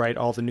 They had to write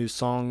all the new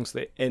songs.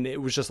 And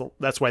it was just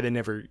that's why they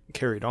never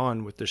carried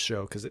on with the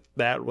show because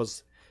that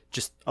was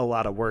just a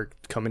lot of work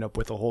coming up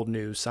with a whole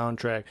new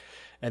soundtrack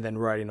and then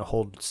writing a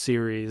whole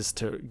series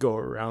to go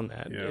around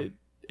that. Yeah.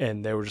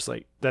 And they were just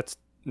like,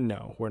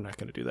 no, we're not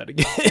going to do that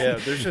again. Yeah,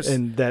 there's just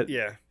and that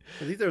yeah.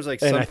 I think there was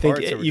like And some I think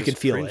parts that were you can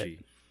just feel cringy.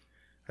 it.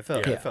 I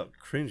felt Yeah. I felt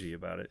cringy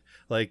about it.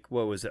 Like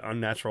what was it?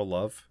 Unnatural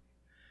Love.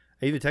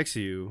 I even texted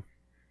you.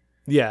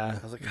 yeah.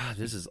 I was like, God,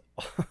 this is.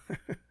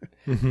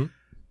 Mm-hmm.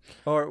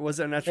 Or was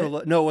it Unnatural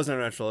Love? No, it wasn't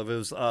Unnatural Love. It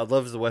was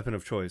Love is the Weapon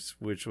of Choice,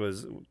 which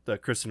was the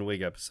Kristen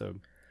Wiig episode.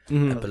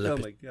 Mhm. I was like,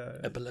 oh my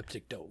God.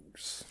 Epileptic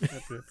dose.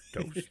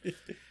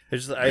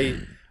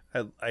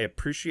 I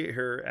appreciate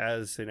her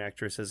as an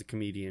actress, as a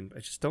comedian. I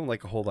just don't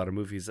like a whole lot of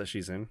movies that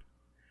she's in.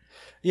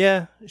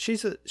 Yeah,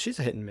 she's a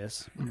hit and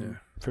miss. Yeah.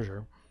 For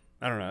sure.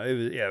 I don't know.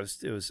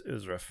 It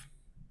was rough.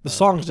 The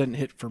songs didn't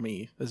hit for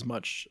me as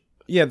much.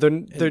 Yeah,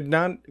 they're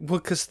not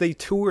because they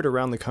toured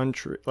around the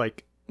country,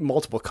 like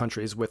multiple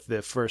countries, with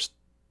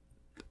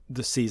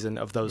the season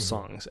of those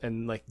songs,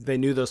 and like they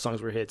knew those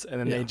songs were hits, and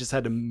then they just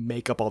had to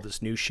make up all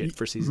this new shit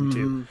for season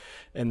 2,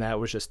 and that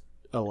was just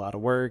a lot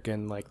of work,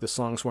 and like the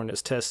songs weren't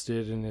as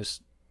tested and as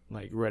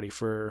like ready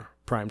for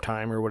prime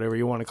time or whatever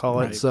you want to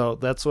call it. Right. So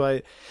that's why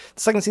the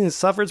second season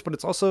suffers, but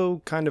it's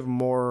also kind of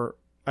more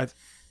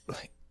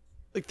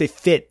like they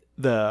fit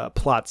the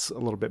plots a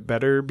little bit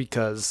better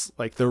because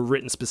like they're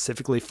written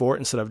specifically for it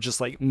instead of just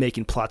like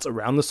making plots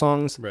around the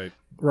songs. Right.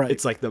 Right.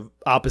 It's like the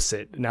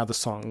opposite. Now the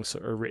songs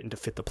are written to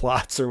fit the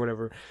plots or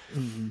whatever.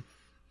 Mm-hmm.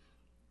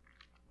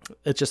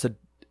 It's just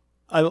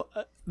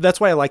that's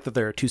why I like that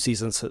there are 2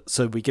 seasons,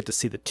 so we get to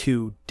see the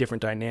 2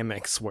 different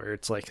dynamics where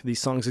it's like these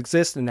songs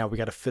exist and now we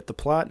got to fit the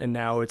plot, and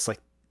now it's like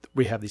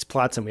we have these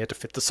plots and we have to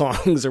fit the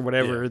songs or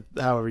whatever,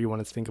 however you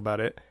want to think about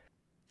it.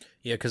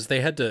 Yeah, because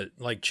they had to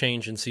like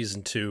change in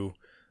season 2.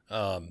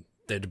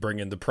 They had to bring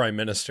in the prime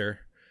minister,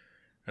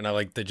 And I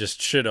like they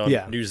just shit on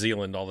Yeah. New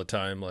Zealand all the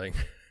time. Like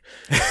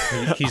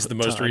he's the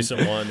most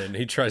recent one, and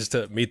he tries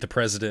to meet the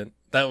president.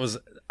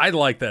 I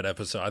like that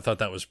episode. I thought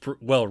that was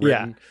well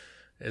written.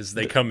 As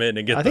they come in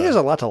and get, I think there's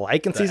a lot to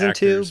like in the season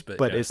actors, 2, but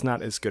but yeah. it's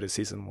not as good as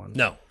season 1.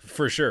 No,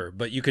 for sure.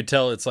 But you could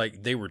tell it's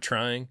like they were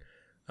trying,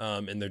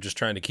 and they're just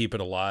trying to keep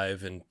it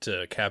alive and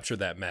to capture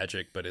that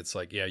magic. But it's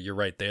like, yeah, you're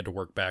right. They had to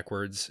work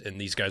backwards, and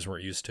these guys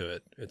weren't used to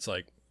it. It's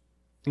like,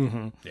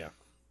 yeah,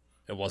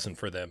 it wasn't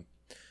for them.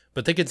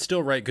 But they could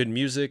still write good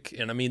music.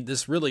 And I mean,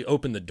 this really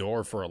opened the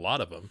door for a lot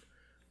of them.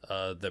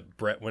 That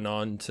Brett went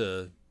on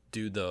to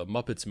do the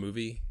Muppets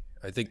movie.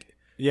 I think.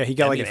 Yeah, he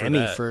got like Emmy an Emmy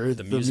that, for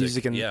the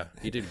music and yeah,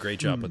 he did a great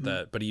job with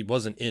that. But he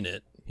wasn't in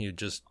it. He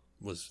just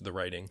was the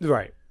writing.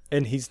 right.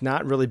 And he's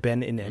not really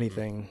been in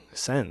anything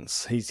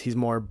since. He's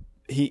more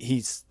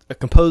he's a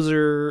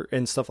composer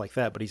and stuff like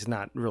that, but he's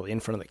not really in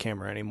front of the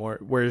camera anymore.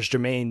 Whereas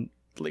Jermaine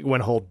like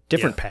went a whole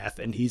different path,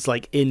 and he's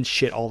like in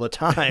shit all the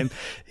time.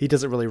 He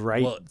doesn't really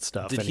write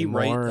stuff did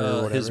anymore. he or write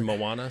whatever. his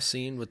Moana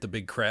scene with the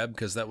big crab?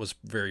 Because that was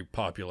very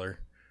popular.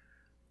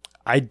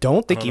 I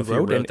don't think I don't he know if he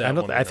wrote wrote it. that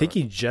one or I think not.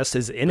 he just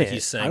is in Like it. he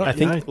sang I it.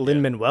 think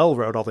Lin Manuel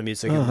wrote all the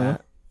music in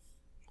that.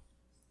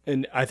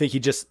 And I think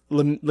he just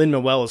Lin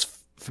Manuel is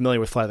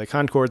familiar with Fly the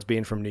Conchords,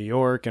 being from New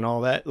York and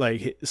all that.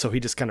 Like, so he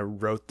just kind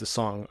of wrote the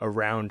song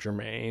around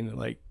Jermaine.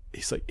 Like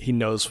he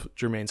knows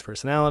Jermaine's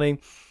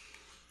personality.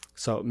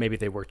 So maybe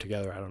they work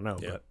together. I don't know,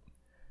 but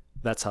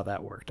that's how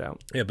that worked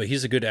out. Yeah, but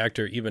he's a good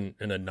actor, even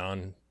in a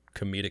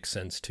non-comedic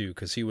sense too,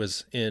 because he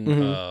was in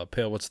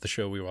Pale. What's the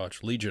show we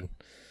watched? Legion.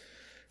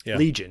 Yeah.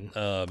 Legion.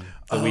 And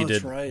we that's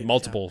did right,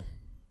 multiple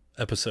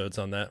episodes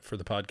on that for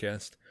the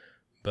podcast.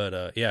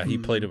 But yeah, he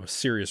played a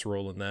serious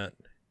role in that.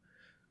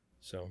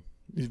 So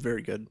He's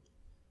very good.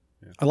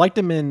 I liked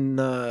him in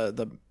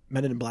the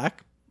Men in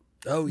Black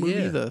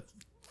movie, the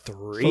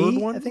 3? third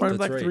one. I think. Men in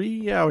That's Black right. 3.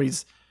 Yeah, where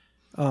he's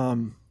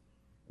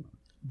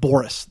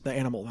Boris, the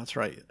animal. That's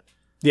right.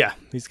 Yeah,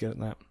 he's good at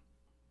that.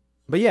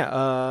 But yeah,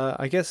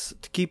 I guess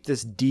to keep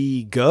this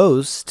D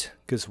Ghost,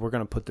 because we're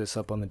going to put this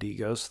up on the D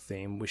Ghost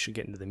theme, we should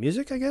get into the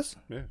music, I guess.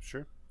 Yeah,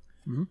 sure.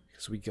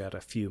 Because we got a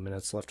few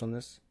minutes left on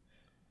this.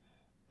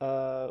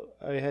 I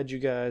had you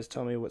guys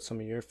tell me what some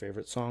of your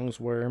favorite songs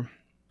were,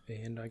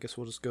 and I guess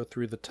we'll just go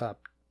through the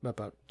top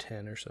about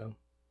 10 or so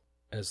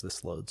as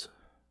this loads.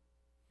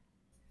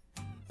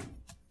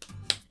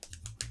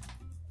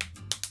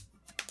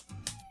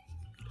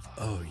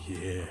 oh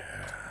yeah,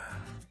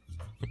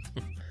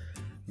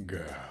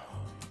 girl.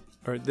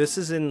 Or this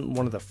is in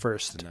one of the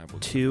first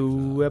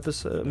 2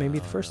 episodes, maybe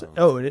the first.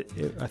 Oh, I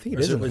think it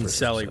is in the when first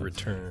Sally episode.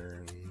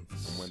 returns.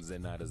 Wednesday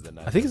night is the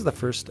night. I think it's the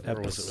first Or was it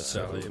with episode.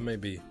 Sally? It may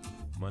be.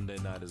 Monday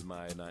night is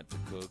my night to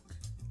cook.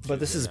 But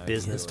this is Tuesday night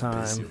business your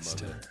time. busy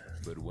mother.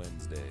 But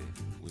Wednesday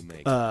we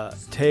make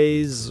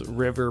Taze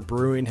River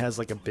Brewing has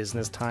like a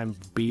business time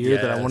beer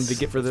that I wanted to Yes.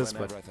 get for this,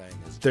 but everything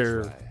is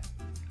they're just right.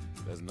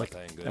 There's like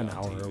nothing good an on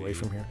hour TV. away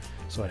from here,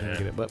 so I didn't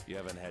get it. But You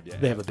haven't had your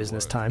they have a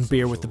business after-work time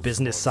beer with the social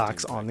business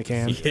sports socks team on the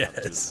practice. can.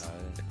 Yes.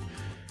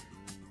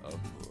 Up,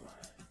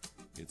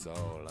 it's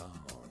all on.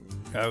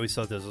 I always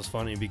thought this was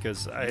funny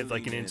because I had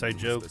like an inside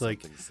joke, like,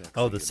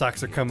 "Oh, the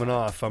socks are coming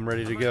off. I'm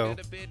ready to go."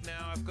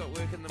 I've got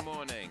work in the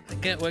morning. I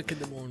can't work in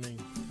the morning.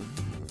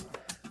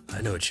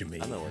 I know what you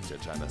mean. I know what you're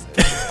trying to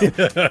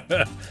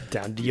say.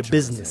 Down to your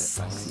business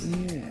socks.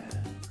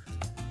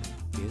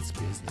 It's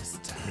business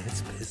time.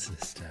 It's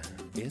business time.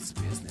 It's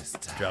business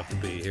time. Drop the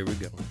beat. Here we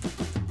go.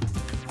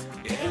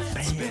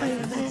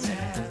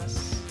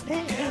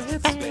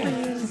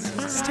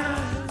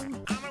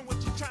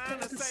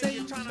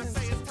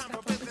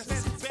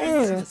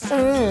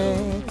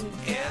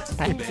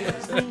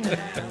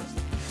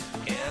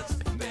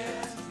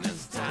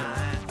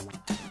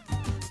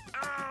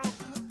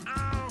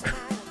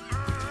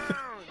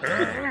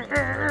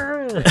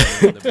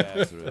 In the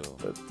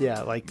bathroom.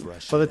 Yeah, like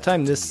by the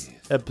time this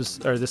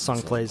episode or this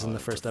song plays in the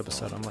first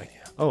episode, I'm like,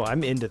 oh,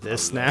 I'm into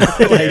this now.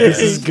 Like, this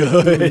is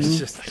good.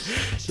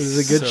 This is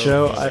a good so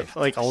show. funny. I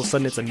like all of a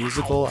sudden it's a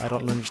musical. I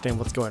don't understand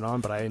what's going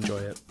on, but I enjoy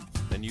it.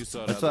 Then you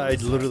saw That's that why I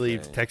little literally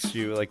side thing. text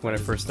you like when I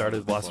first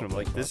started watching. I'm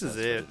like, "This is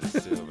it."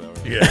 Still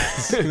very-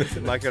 Yes.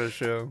 I'm not gonna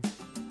show.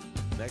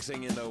 Next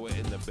thing you know, we're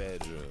in the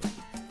bedroom.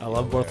 I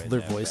love both of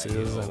their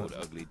voices, and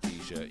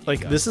like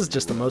this is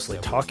just a mostly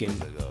talking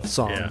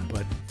song, Yeah.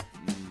 but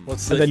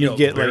What's And the then you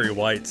get, Barry like-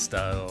 White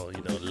style,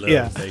 love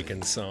Yeah.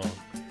 bacon song?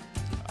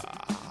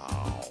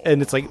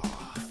 and it's like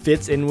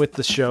fits in with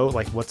the show.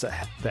 Like what's the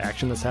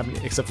action that's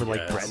happening, except for like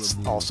Yes. Brett's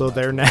also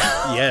there now.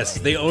 Yes,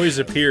 they always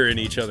appear in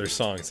each other's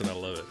songs, and I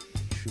love it.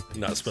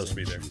 Not supposed to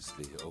be there.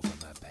 Over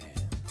my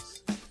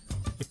pants.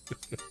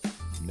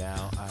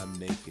 Now I'm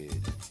naked,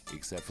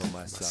 except for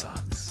my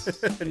socks.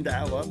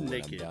 Now Oh, I'm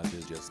naked, down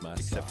to just my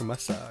except for my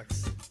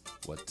socks.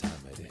 What time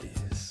it is?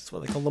 That's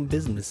what they call them,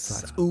 business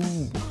socks. Ooh.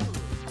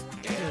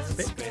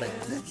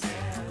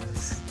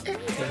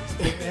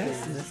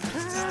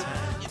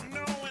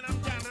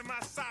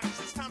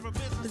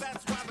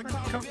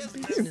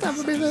 It's time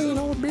for business,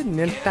 no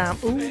business time.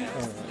 Ooh.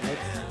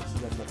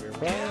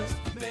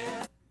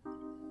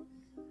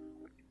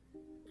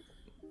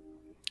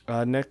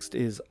 Next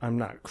is I'm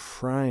Not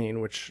Crying,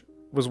 which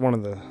was one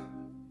of the...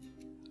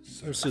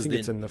 This I is think the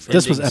it's in the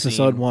This was ending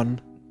episode scene.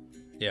 1.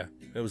 Yeah,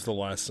 it was the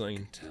last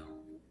scene.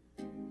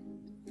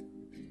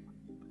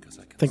 Because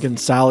I can Thinking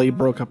Sally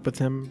broke up with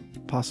him,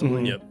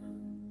 possibly. Yep.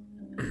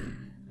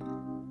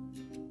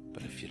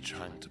 But if you're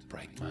trying to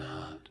break my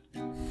heart,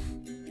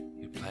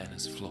 your plan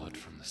is flawed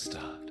from the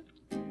start.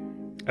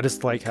 I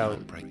just like how...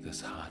 Can't break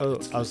this heart. Oh,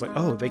 It's I was like,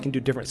 oh, they can do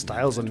different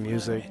styles of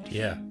music.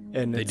 Yeah.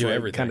 And They it's do like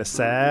everything. kind of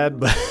sad,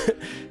 but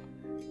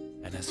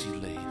And as you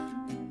leave,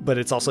 but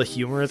it's also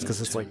humorous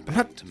because it's like, I'm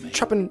not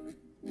chopping...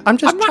 I'm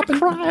just chopping...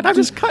 Crying, I'm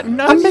just cutting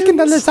I'm making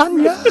the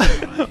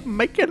lasagna.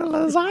 making a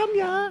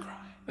lasagna.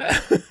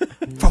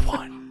 For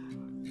one.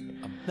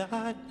 I'm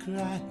not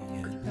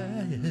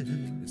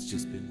crying. It's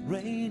just been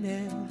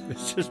raining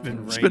It's just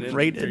been It's raining. been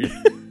rated.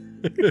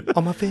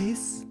 On my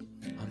face.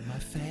 on my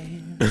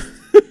face.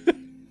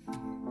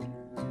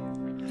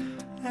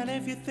 And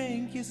if you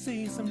think you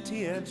see some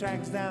tear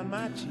tracks down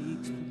my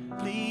cheeks,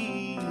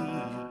 please,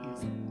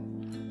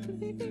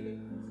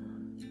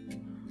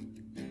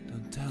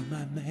 don't tell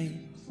my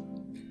mates.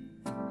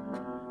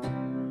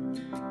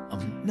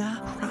 I'm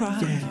not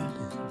crying.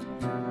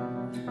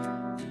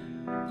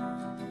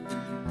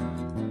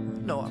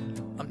 No,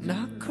 I'm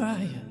not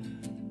crying.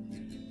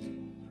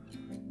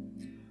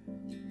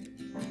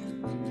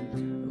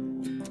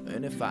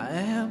 And if I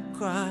am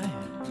crying,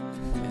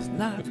 it's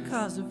not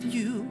because of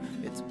you.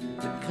 It's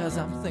because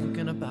I'm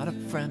thinking about a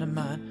friend of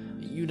mine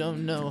you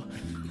don't know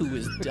who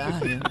is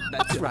dying.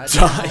 That's right.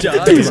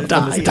 He's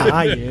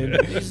dying.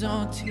 These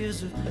aren't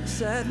tears of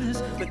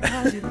sadness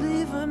because you're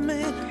leaving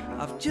me.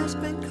 I've just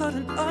been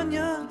cutting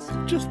onions.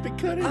 Just be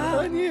cutting I'm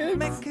onions.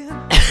 making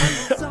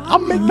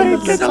I'm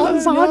making a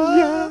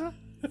lasagna.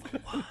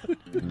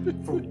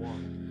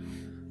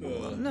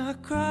 I'm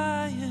not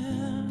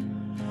crying.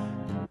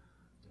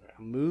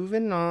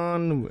 Moving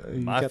on.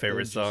 You My got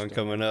favorite the- song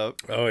coming up.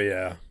 Oh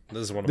yeah,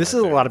 this is one of This my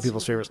is a lot of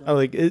favorites. people's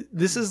favorites.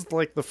 This is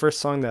like the first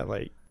song that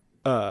like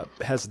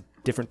has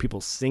different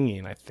people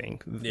singing. I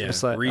think. Yeah,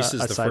 Besi- Reese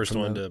is the aside first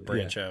from one the- to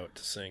branch out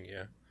to sing.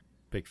 Yeah,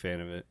 Big fan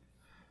of it.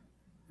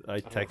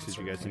 I texted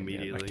you guys Yeah, I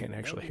immediately. can't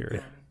actually hear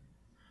it.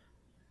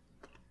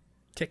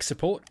 tech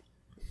support.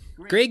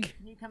 Greg,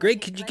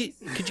 could you get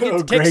Oh,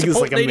 the tech Greg is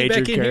support like a lady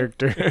major back in here?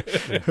 character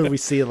who we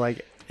see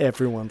like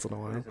every once in a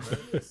while.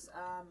 Yes,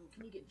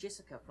 can you get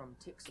Jessica from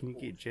Tech Can you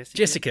Support? get Jessica?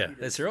 Jessica,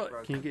 that's right.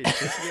 Can you get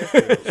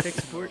Jessica? from Tech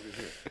support.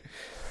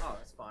 Oh,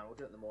 that's fine. We'll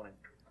do it in the morning.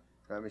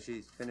 I mean,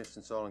 she's finished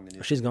installing the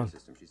new She's gone.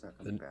 system. She's not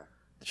coming back.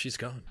 She's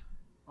gone.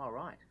 All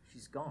right.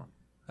 She's gone.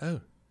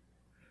 Oh,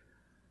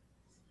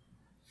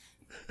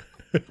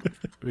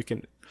 We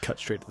can cut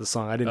straight to the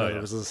song. I didn't Oh, know yeah.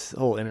 there was this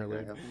whole Can I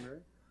interlude. help you,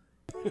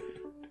 Mary?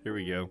 Here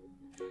we go.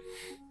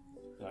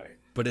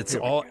 but it's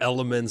all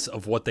elements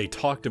of what they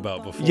talked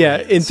about before. Yeah,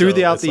 and So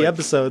throughout it's the like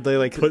episode, they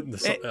like putting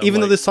this-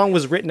 even though like- this song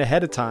was written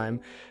ahead of time,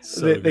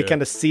 So they good.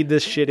 kind of seed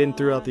this shit in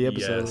throughout the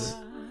episode. Yes.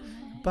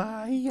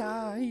 I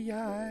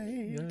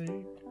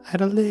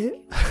had a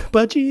lit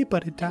budgie,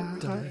 but it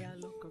died. I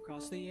look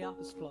across the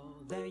office floor.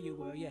 There you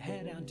were, your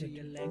head down to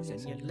your legs and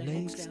your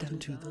legs down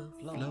to the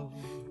floor.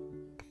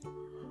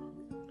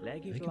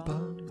 Leggy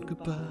blonde,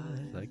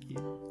 goodbye,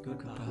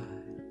 goodbye.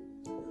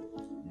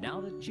 Now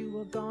that you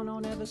are gone, I'll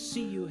never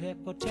see you here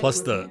for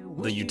Plus the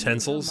temporary.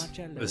 utensils Wishing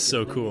you how much I is love so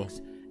your cool.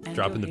 legs and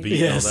Dropping the your beat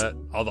Yes. and all that,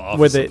 all the office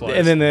Where they, supplies.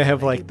 and then they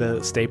have like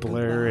the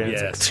stapler and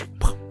Yes. it's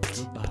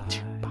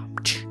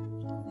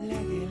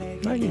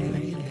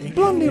like,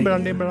 blondie,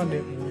 blondie,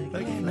 blondie.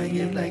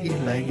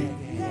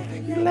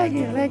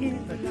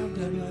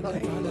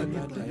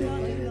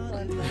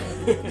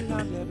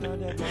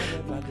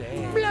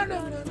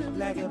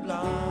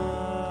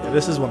 Yeah,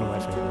 this is one of my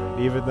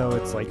favorite, even though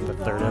it's like the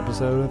third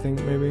episode, I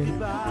think maybe.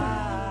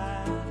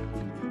 I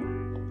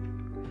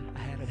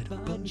had a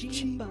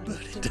budgie, but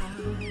it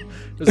died.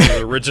 This is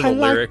the original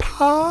lyric.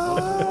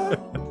 I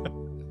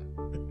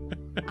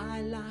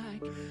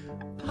like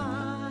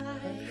pie.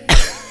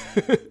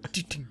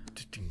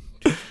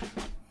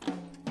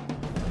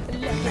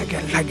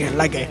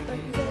 Like it.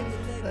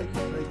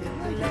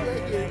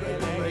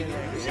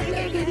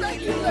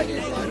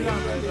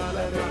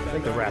 I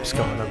think the rap's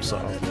going up, so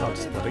I'll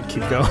just let it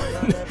keep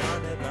going.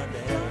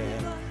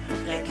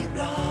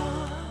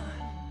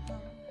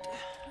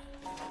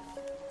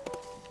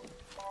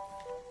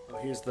 Oh,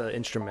 here's the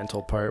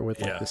instrumental part with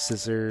like Yeah. the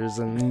scissors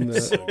and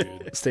the So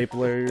good.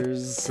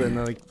 staplers and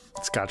the, like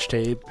scotch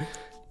tape.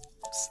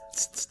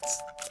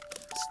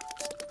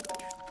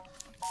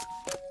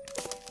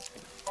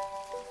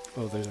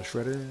 Oh, there's a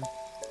shredder.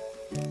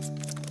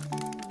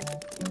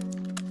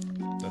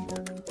 Doesn't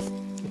work.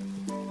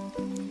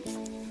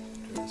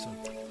 Try this one.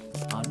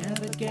 I'll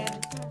never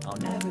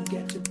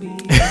get to be.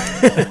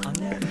 I'll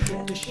never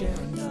get to share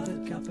another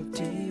cup of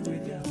tea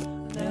with you. I'll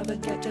never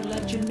get to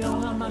let you know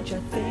how much I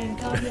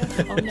think of you.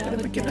 I'll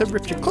never Get to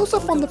rip your close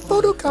up on the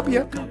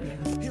photocopier.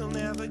 He'll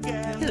never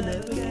get. He'll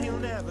never get. He'll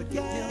never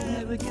get.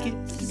 never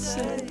get to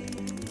say.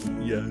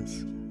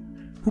 Yes.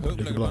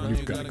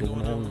 You've got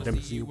going on. Let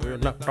me see where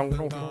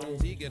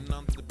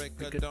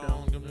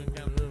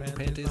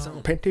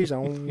panties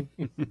on.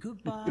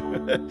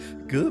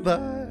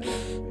 Goodbye.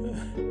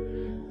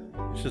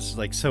 It's just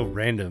like so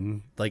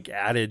random, like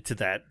added to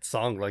that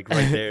song, like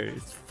right there.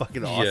 It's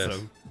fucking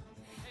awesome.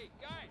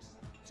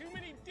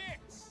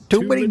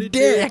 Too many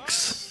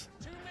dicks.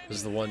 This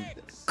is the one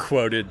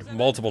quoted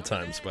multiple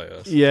times by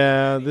us.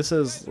 Yeah, this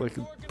is like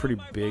pretty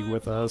big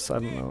with us. I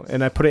don't know.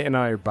 And I put it in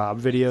our Bob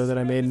video that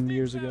I made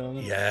years ago.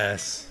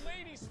 Yes.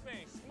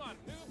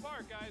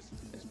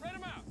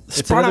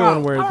 It's another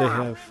one where they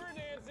have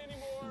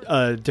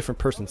a different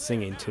person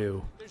singing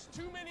too.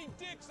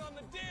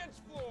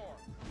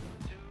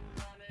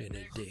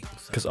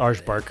 Because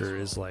Arj Barker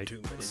is like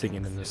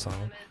singing in this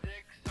song.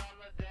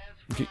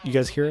 You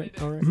guys hear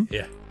it all right? Mm-hmm.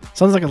 Yeah.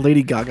 Sounds like a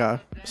Lady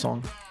Gaga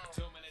song.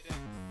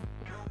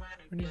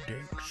 Be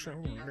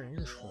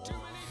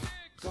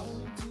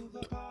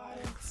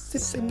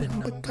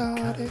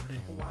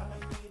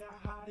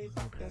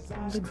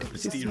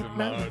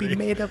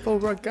made of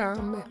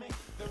origami.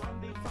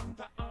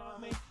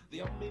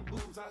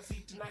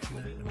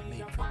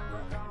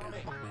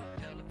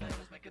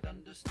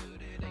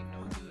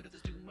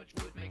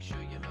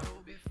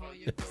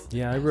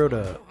 Yeah, I wrote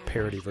a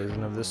parody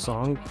version of this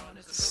song.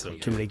 So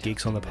Too many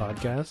geeks on the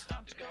podcast.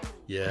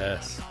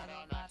 Yes.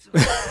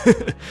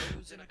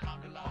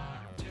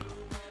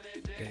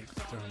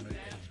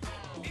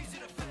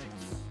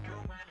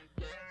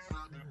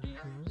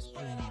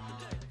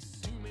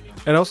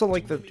 And also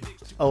like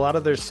a lot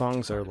of their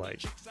songs are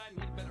like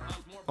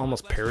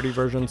almost parody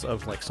versions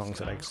of like songs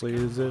that actually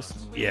exist.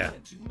 Yeah.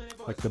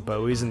 Like the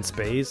Bowies in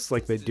Space,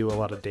 like they do a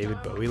lot of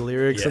David Bowie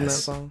lyrics in that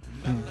Yes. song.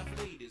 And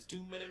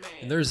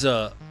there's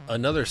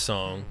another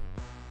song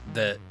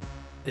that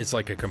is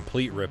like a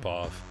complete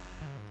ripoff.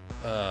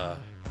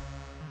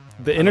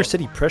 The Inner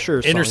City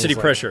Pressure song Inner is City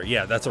like, Pressure.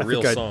 Yeah, that's a I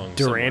real think song.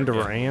 Duran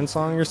somewhere, Duran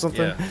song or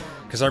something. Yeah.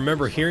 Because I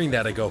remember hearing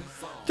that, I go,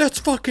 that's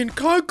fucking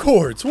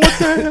Concords. What the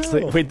hell? It's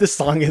like, wait, this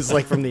song is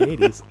like from the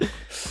 80s.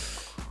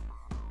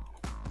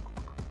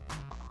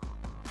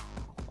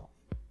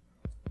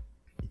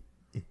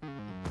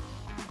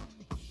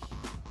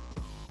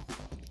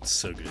 It's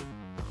so good.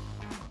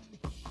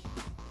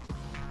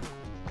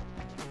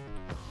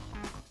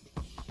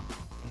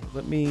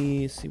 Let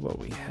me see what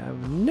we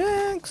have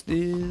next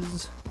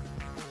is...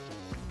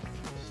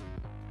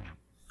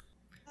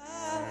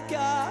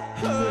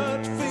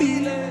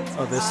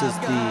 Oh, this is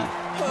the...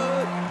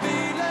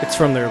 It's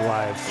from their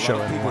live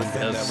show in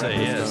London. I was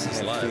say, yeah, this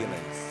is live.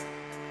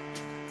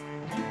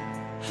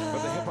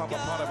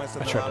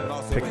 I tried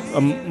to pick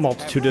a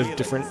multitude of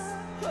different...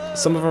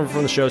 Some of them are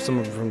from the show, some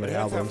of them are from the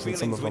albums, and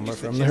some of them are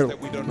from their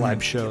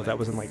live show that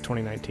was in like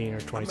 2019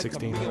 or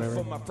 2016 or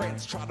whatever. My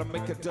friends try to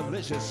make it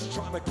delicious,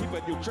 trying to keep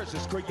it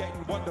nutritious,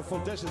 creating wonderful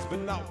dishes.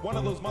 But not one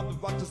of those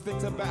motherfuckers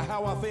thinks about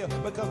how I feel,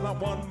 because not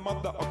one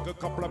motherfucker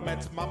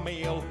compliments my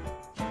meal.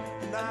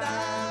 And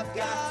I've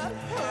got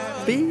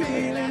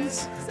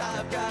Feelings.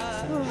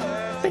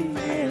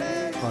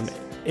 On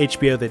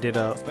HBO, they did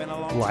a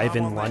Live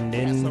in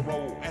London.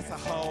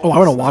 Oh, I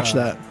want to watch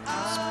that.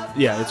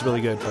 Yeah, it's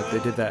really good, but they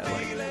did that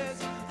like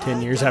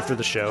 10 years after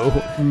the show.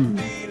 And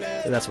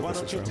that's what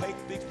this is from.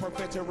 Take these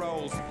perfect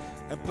rolls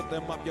and put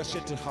them up your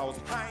shit holes.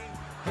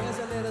 Here's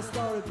a little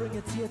story, bring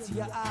a tear to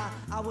your eye.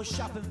 I was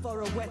shopping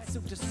for a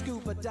wetsuit to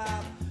scuba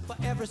dive, but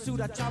every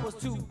suit I tried was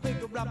too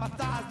big around my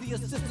thighs. The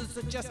assistant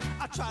suggests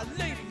I try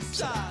ladies'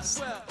 size.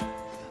 Well,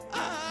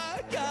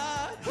 I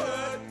got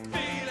hurt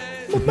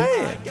feelings. My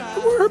man,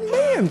 we're a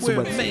man's I'm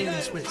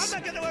wetsuit.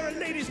 not gonna wear a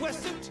ladies'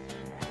 wetsuit.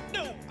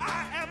 No,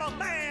 I am a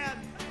man.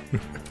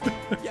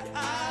 Yeah,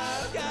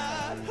 I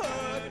got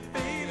hurt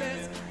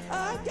feelings.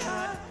 I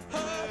got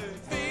hurt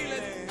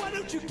feelings. Why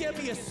don't you get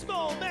me a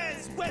small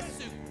man's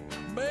wetsuit,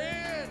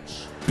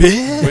 bitch?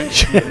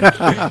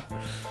 Bitch.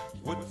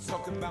 We're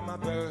talking about my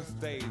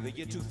birthday, the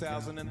year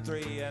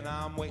 2003, and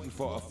I'm waiting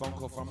for a phone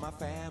call from my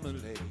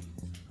family.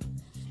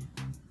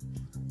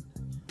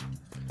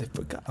 They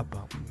forgot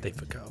about me. They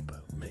forgot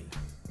about me.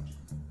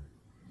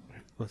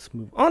 Let's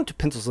move on to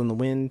Pencils in the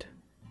Wind.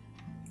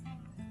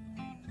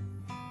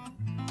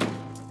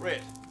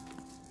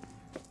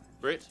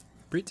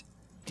 Brit.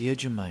 Dear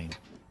Jermaine,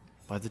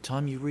 by the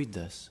time you read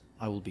this,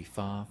 I will be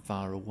far,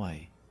 far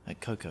away at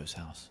Coco's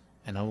house,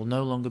 and I will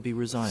no longer be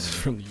residing.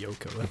 From the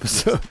Yoko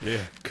episode.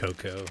 Yeah.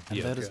 Coco.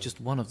 And that is Yoko.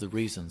 just one of the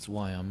reasons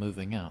why I'm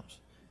moving out.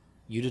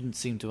 You didn't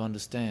seem to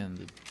understand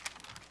that.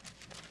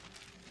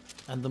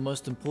 And the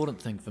most important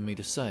thing for me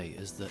to say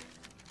is that...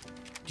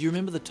 Do you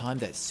remember the time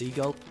that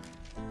seagull...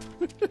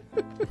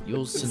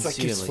 Yours It's like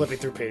you're sincerely... flipping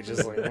through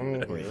pages like,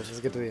 wait, let's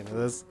just get to the end of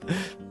this.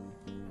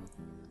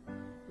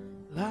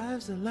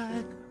 Lives are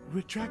like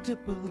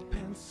retractable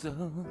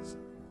pencils.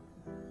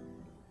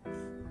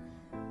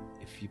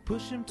 If you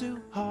push them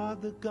too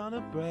hard, they're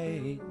gonna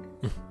break.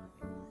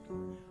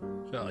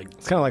 Got like,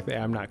 It's kind of like the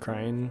I'm Not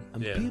Crying.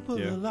 And Yeah, people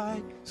yeah. are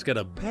like it's got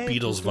a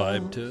Beatles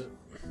vibe to it.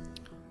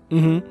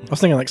 I was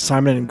thinking like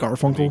Simon and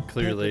Garfunkel.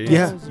 Clearly,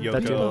 Yeah, Yoko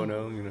that too.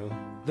 Ono, you know.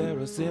 they're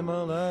a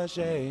similar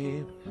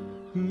shape.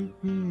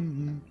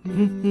 Mm-hmm.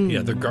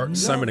 Yeah,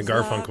 Simon and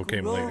Garfunkel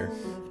came later.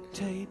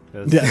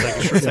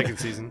 That's the second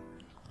season.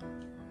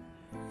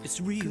 It's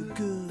real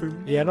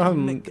good. Yeah, I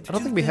don't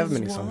think we have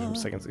many songs from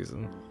second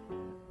season.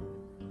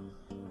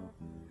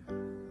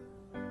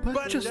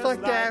 But just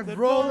like that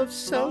roll of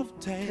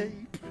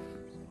self-tape.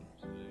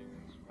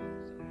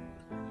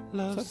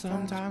 Love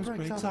sometimes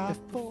breaks off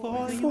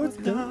before you're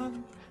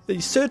done.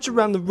 You search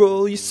around the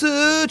roll, you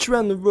search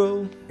around the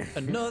roll.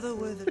 Another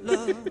way that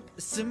love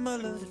is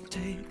similar to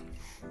tape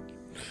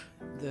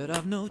that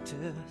I've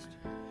noticed.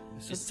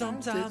 And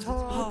sometimes it's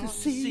hard to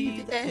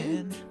see the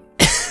end.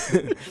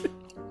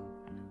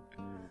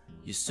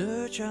 You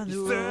search on the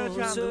road,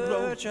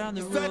 search on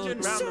the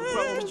road,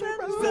 search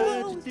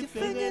on your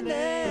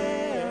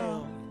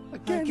fingernail.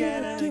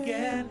 Again and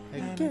again,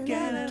 and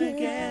again and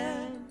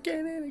again,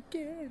 Again and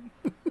again.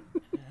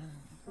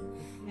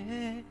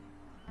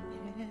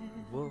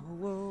 Whoa,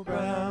 whoa,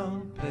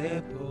 brown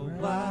paper,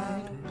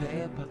 white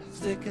paper,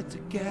 stick it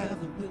together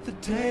with the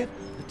tape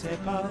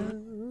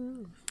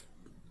on.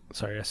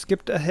 Sorry, I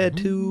skipped ahead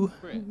to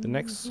the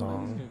next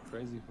song.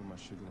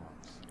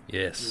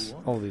 Yes.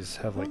 All these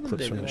have like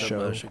clips from the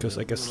show because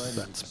I guess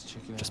that's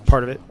just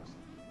part of it.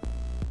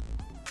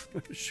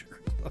 Sure.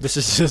 This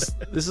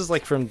is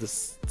like from the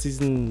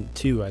season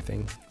 2, I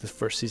think. The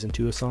first season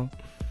 2 song.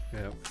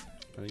 Yeah,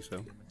 I think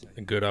so.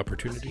 A good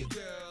opportunity.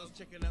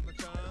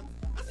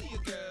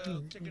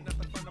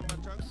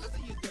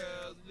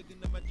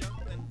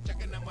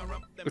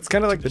 It's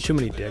kind of like the Too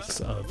Many Dicks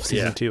of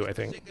season 2, I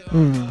think.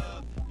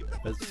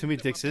 Too Many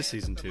Dicks is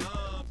season 2.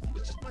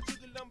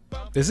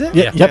 Is it?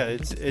 Yeah. Yeah,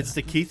 it's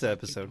the Keith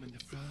episode.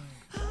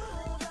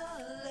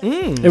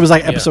 It was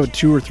like episode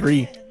 2 or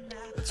 3.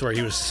 That's where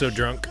he was so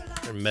drunk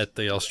and met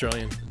the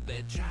Australian.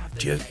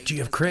 Do you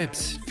have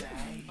crabs?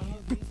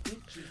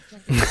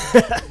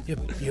 you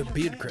have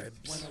beard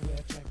crabs.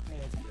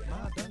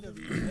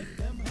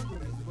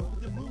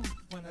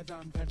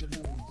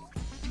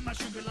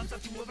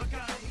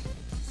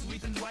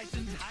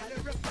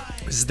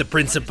 This is the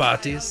Prince of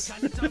Parties.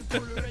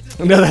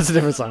 No, that's a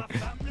different song.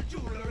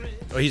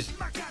 Oh,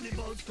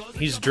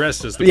 he's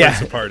dressed as the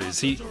Prince of Parties.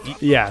 He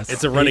Yes.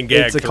 it's a running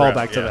gag. It's a throughout,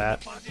 callback to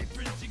that.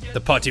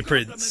 The Party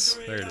Prince.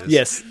 There it is.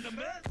 Yes.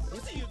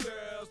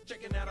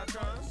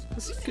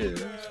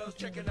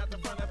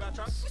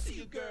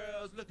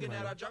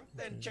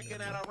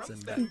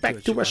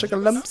 Back to Russia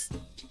Lumps.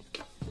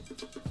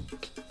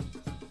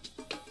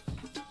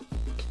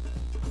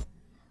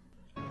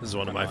 This is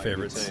one of my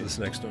favorites. This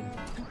next one.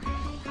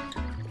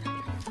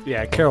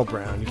 Yeah, Carol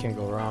Brown. You can't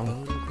go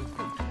wrong.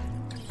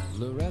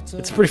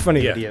 It's a pretty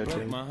funny video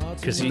too,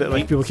 Because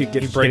like people keep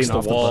getting breaks the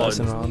off wall the bus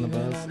and- and on the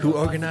bus, who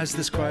organized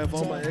this cry of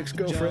all my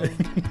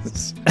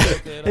ex-girlfriends?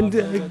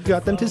 and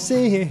got them to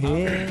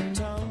sing.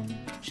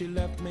 She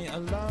left me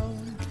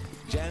alone.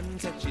 Jen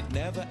said she'd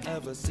never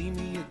ever see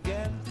me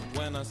again.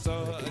 When I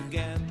saw her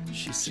again,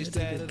 she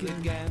said it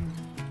again.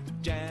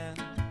 Jan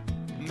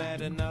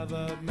met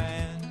another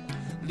man.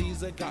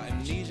 Lisa got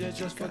amnesia,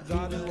 just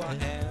forgot who I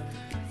am.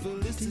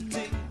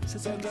 Felicity, so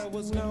there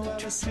was no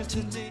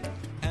electricity.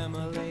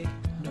 Emily,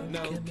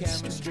 no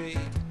chemistry.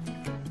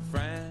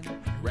 Fran,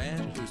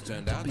 who's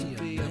turned out to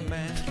be a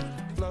man.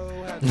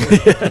 Flo had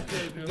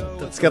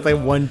It's got like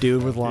one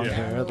dude with long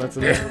hair. That's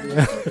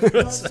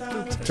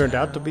it. Turned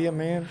out to be a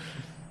man.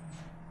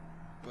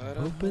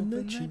 hoping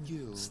that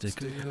you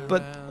stick around.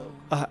 But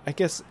I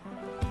guess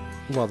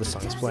while the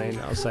song's playing,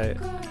 I'll say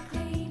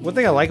one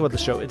thing I like about the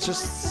show. It's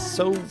just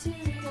so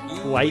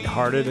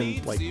lighthearted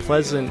and like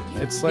pleasant.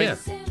 It's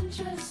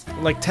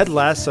like Ted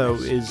Lasso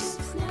is.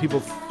 People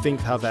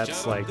think how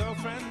that's like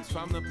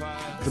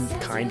the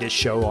kindest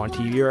show on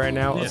TV right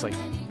now. It's like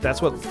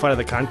that's what Flight of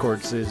the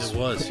Conchords is. It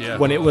was, yeah.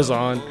 When it was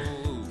on,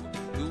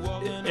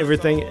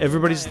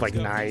 everybody's like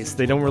nice.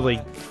 They don't really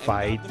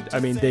fight. I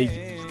mean,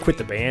 they quit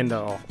the band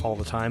all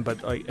the time,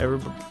 but like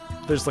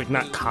there's like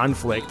not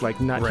conflict, like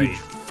not huge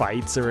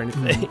fights or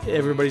anything.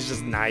 Everybody's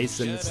just nice,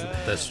 and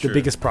That's the true.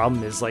 biggest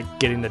problem is like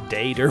getting a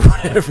date or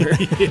whatever.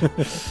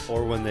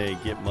 Or when they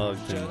get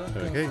mugged and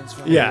they're like, hey,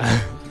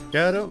 Yeah.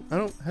 Yeah, I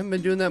haven't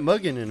been doing that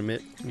mugging in a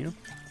minute, you know.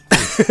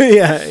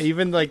 Yeah,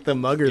 even like the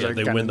muggers are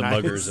they kinda win the nice.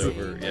 muggers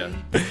over. Yeah.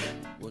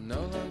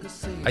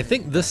 I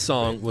think this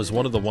song was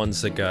one of the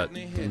ones that got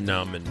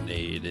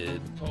nominated.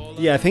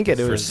 Yeah, I think it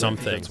for was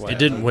something. that's why It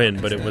didn't win,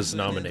 but it was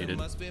nominated.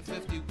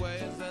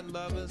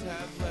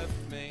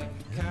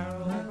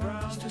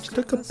 Just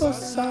took a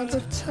bus out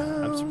of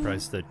town. I'm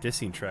surprised the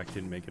dissing track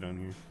didn't make it on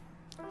here.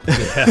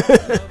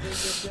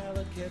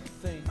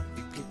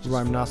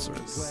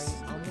 Rhinoceros.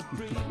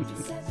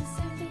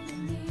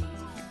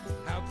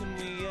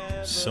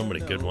 So many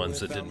good ones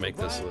that didn't make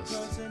this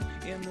list.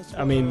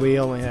 I mean, we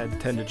only had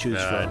 10 to choose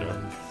I from.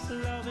 know.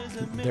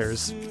 and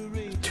There's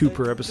 2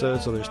 per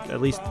episode, so there's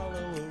at least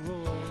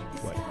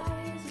what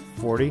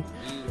 40?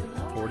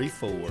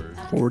 44.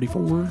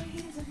 44.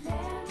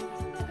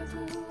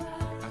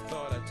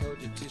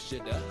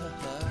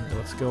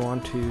 Let's go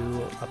on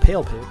to a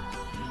pale pig.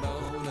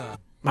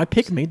 My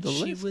pick made the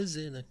She list. was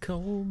in a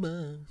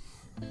coma.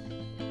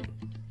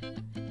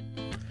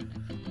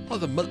 Oh,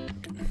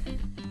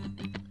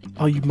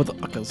 Oh, you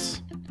motherfuckers.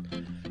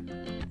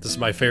 This is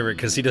my favorite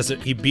because he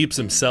beeps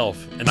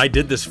himself, and I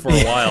did this for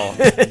a while,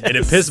 and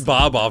it pissed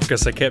Bob off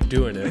because I kept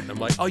doing it. I'm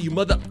like, oh, you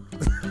mother...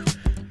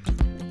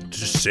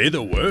 Just say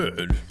the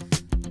word.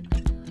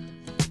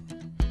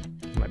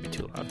 Might be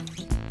too loud.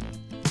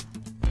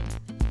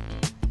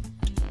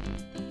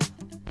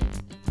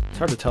 It's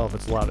hard to tell if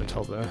it's loud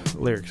until the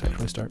lyrics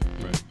actually start.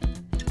 Right.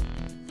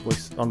 At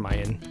least on my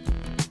end.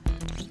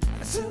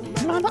 It's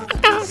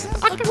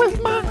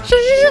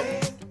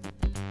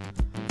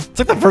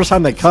like the first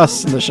time they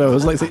cuss in the show.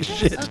 It's like say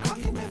shit.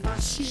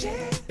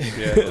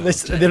 Yeah.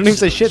 They don't even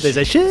say shit. They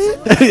say shit.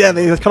 Yeah,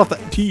 they cut off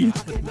that T.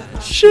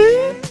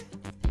 Shit.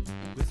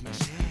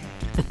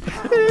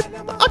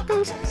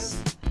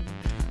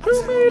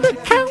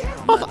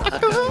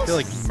 I feel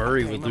like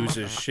Murray would lose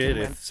his shit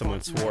if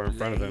someone swore in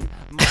front of him.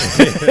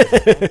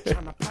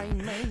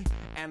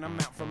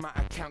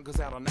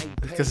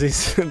 Because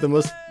he's the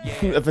most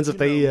offensive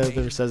thing he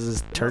ever says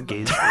is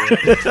turkeys.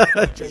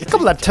 A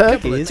couple of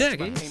turkeys.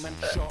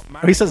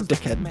 Or he says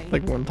dickhead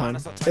like one time.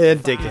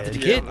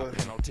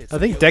 Dickhead. I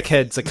think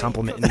dickhead's a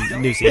compliment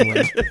in New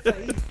Zealand.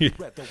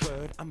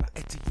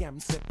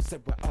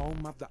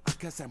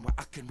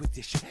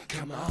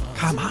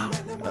 Come on.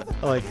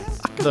 Like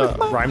the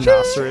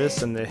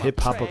rhinoceros and the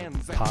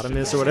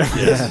hippopotamus or whatever.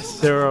 Yes.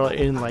 They're all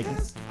in like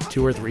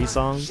 2 or 3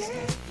 songs.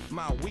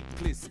 I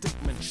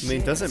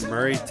mean, doesn't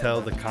Murray tell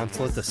the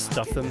consulate to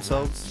stuff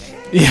themselves?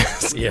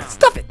 Yes. Yeah.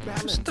 Stuff it.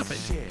 Stuff it.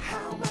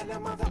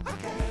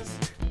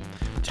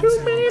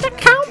 Too many to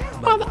count,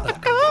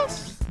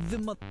 motherfuckers. The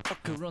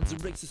motherfucker runs a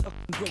racist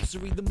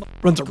grocery. The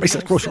Runs a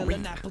racist grocery. Sell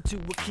an apple to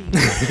a king.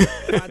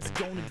 God's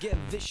gonna get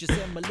vicious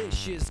and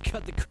malicious.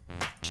 Cut the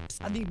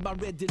I need my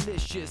red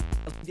delicious.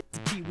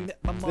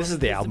 This is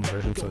the album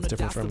version, so it's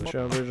different from the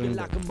show version.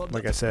 But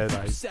like I said,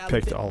 I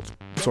picked all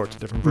sorts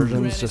of different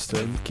versions just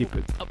to keep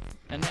it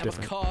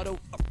different.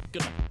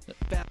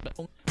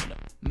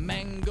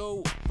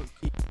 Mango.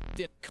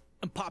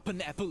 And pop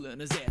an apple in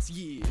his ass,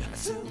 yeah.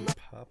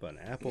 Pop an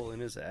apple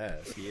in his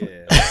ass,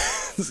 yeah.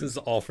 This is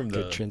all from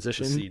the Good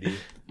transition. the CD.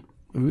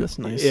 Ooh, that's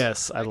nice.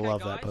 Yes, I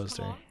love that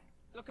poster.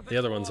 The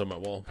other one's on my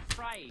wall.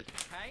 Afraid,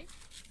 okay?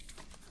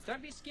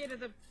 Don't be scared of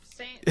the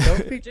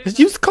sand. Just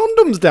use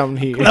condoms down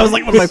here. That was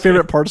like one of my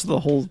favorite parts of the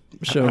whole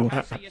show.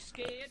 So you're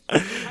scared?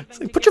 It's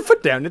like, put your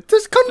foot down.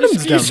 There's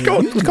condoms down here. Use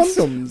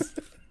condoms.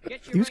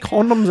 Use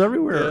condoms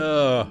everywhere.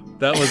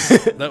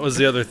 That was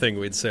the other thing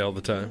we'd say all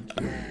the time.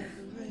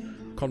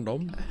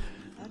 Condom.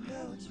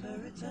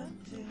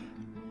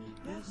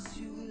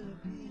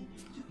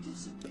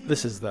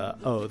 This is the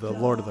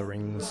Lord of the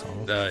Rings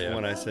song. Yeah.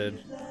 When I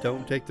said,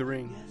 don't take the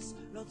ring.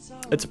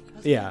 It's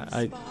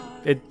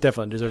it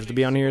definitely deserves to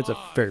be on here. It's a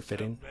very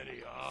fitting.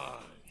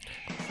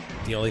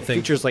 The only thing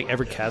Features like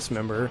every cast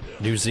member.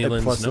 New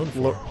Zealand's Plus, known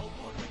for.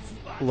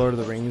 Lord of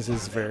the Rings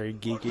is very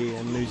geeky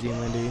and New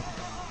Zealandy.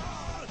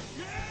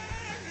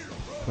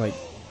 Like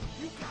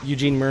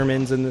Eugene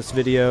Merman's in this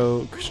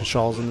video, Christian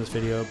Schall's in this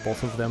video,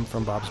 both of them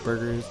from Bob's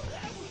Burgers.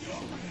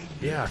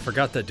 Yeah, I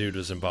forgot that dude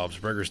was in Bob's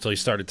Burgers till he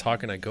started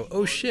talking. I go,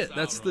 oh shit,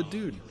 that's the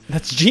dude.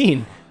 That's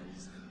Gene.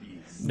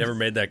 Never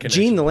made that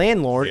connection. Gene the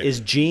landlord Yeah. is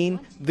Gene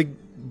the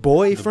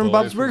boy from boy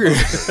Bob's from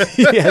Burgers.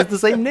 He has the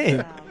same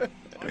name.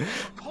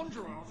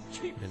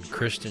 And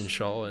Christian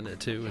Schall in it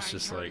too. It's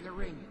just like,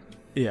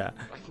 Yeah.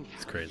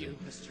 it's crazy.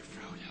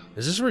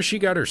 Is this where she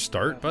got her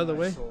start, by the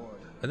way?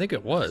 I think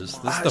it was.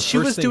 This is the She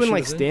first was thing doing she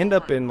like was in. stand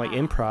up and like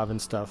improv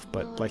and stuff,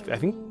 but like I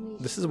think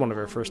this is one of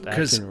her first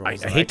Because action I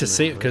roles. hate to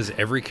say it, because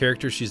every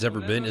character she's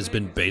ever been has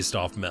been based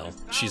off Mel.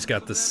 She's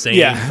got the same.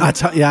 Yeah. That's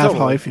how, that's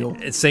how I feel.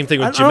 It's same thing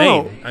with I don't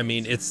know. Jermaine. I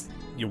mean, it's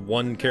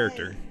one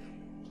character.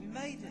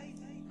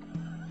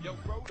 Yo,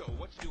 Frodo,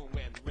 what you doing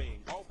wearing the ring?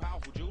 All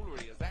powerful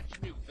jewelry, is that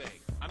your new thing?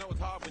 I know it's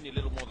hard when you're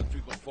little more than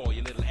 3'4",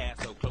 your little ass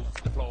so close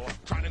to the floor.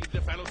 Trying to lead the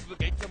fellows to the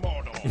gates of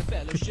Mordor.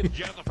 Fellowship.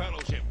 Yeah, the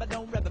fellowship. But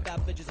don't rap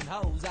about bitches and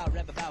hoes. I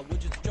rap about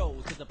witches and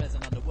trolls. Cause I'm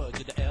passing on the word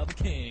to the elder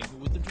king who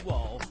wisdom to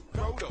all.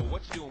 Frodo,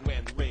 what you doing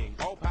wearing the ring?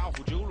 All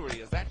powerful jewelry,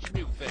 is that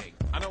your new thing?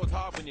 I know it's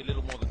hard when you're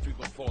little more than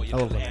 3'4", your I love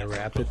little when they ass so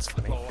rap, close it's to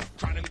the funny. floor.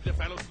 Trying to lead the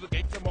fellows to the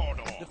gates of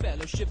Mordor. The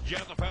fellowship. Yeah,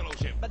 the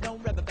fellowship. But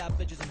don't rap about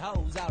bitches and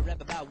hoes. I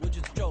rap about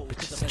witches and trolls.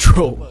 Bitches Cause and I'm passing on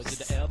the trolls. word to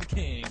the elder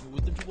king who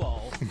wisdom to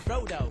all.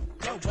 Frodo,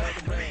 don't wear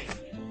the ring.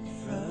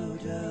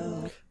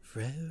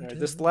 Alright,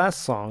 this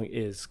last song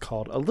is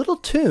called A Little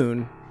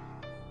Tune.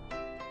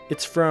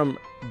 It's from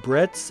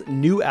Brett's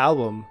new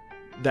album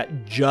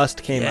that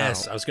just came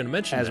Yes, out. I was going to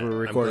mention as that. we're I'm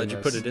recording glad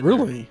you this. put it in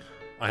Really? there.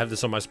 I have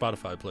this on my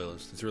Spotify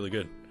playlist. It's really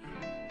good.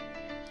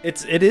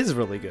 It is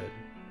really good.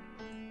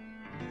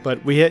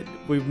 But we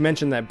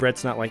mentioned that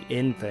Brett's not like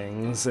in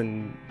things,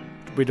 and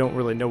we don't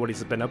really know what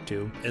he's been up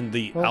to. And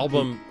the Well,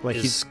 album like,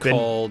 is he's been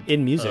called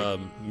in music.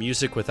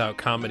 Music Without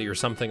Comedy or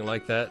something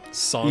like that.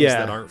 Songs Yeah.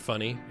 that aren't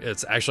funny.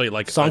 It's actually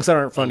like Songs that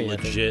aren't funny, a I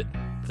think. legit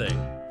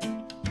thing.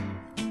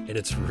 And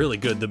it's really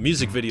good. The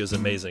music video is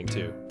amazing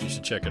too. You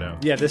should check it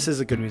out. Yeah, this is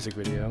a good music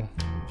video.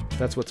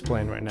 That's what's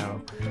playing right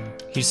now.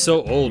 He's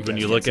so old when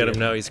guys you can't look see at him it.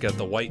 now. He's got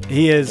the white.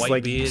 He is white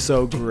like beard.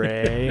 so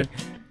gray.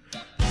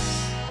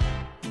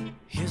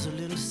 Here's a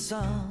little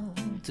song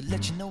to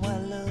let you know I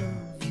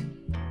love you.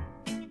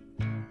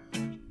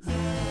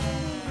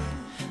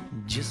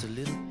 Just a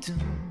little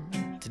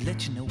tune to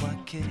let you know I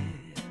care.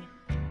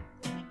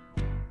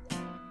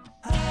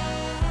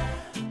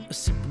 A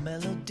simple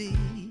melody,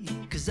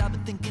 'cause I've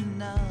been thinking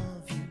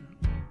of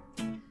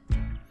you.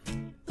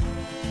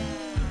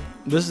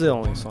 This is the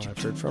only song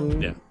I've heard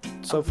from Yeah.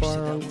 so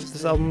far on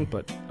this album,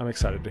 but I'm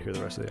excited to hear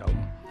the rest of the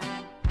album.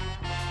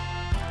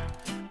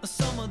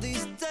 Some of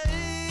these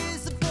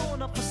days are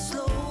going up for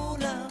slow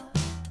now.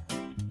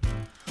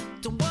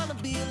 Don't wanna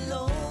be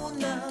alone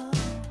now,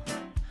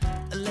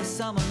 unless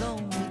I'm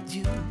alone with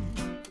you.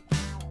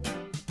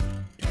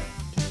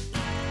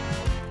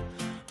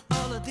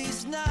 All of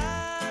these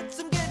nights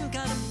I'm getting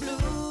kind of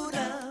blue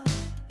now.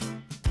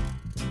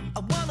 I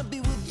wanna be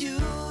with you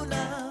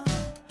now.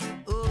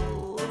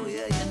 Oh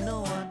yeah, you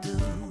know I do.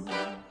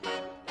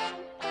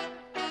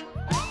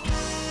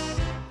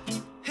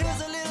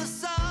 Here's a little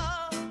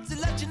song to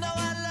let you know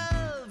I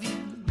love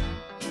you.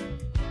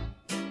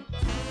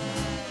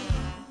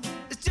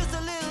 It's just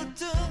a little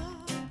tune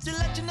to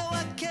let you know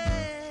I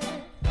care.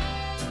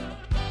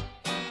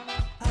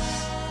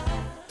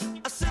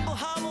 A simple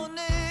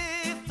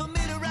harmony for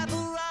me to wrap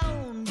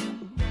around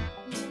you.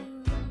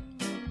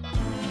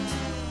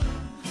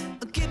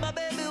 Keep my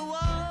baby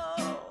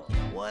warm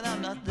when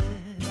I'm not there.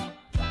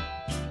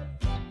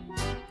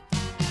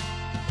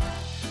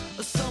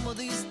 Some of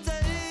these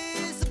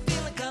days I'm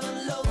feeling kind of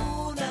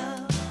low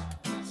now,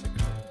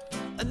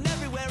 and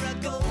everywhere I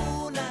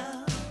go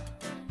now.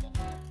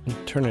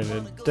 I'm turning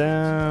it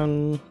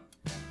down.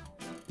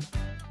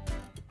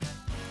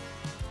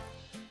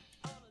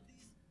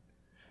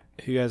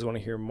 If you guys want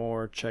to hear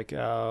more, check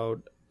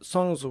out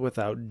Songs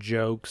Without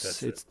Jokes.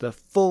 That's It's the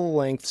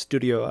full-length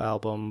studio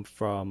album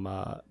from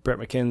Brett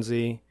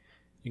McKenzie.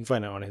 You can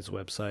find it on his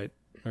website,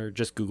 or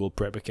just Google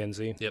Brett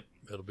McKenzie. Yep,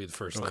 it'll be the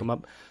first It'll thing. come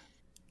up.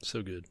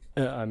 So good.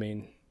 I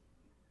mean,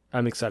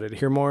 I'm excited to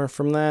hear more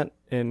from that,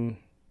 and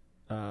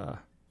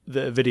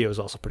the video is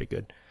also pretty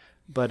good.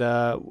 But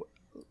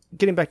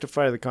getting back to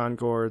Flight of the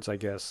Conchords, I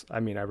guess. I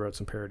mean, I wrote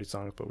some parody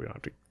songs, but we don't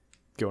have to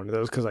go into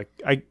those because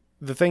I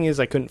the thing is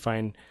I couldn't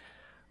find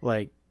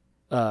like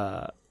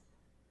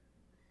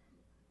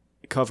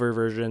cover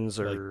versions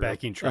or Like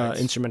backing tracks.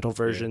 instrumental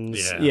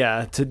versions.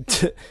 Yeah.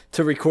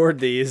 To record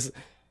these,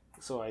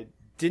 so I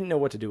didn't know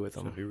what to do with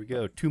them. So here we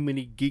go. Too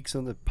many geeks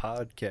on the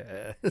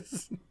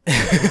podcast.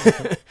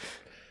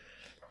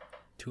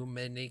 Too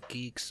many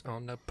geeks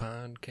on the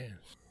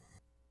podcast.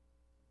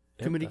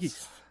 Too many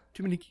geeks.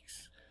 Too many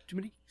geeks. Too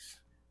many geeks.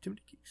 Too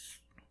many geeks.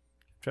 I'm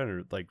trying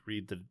to like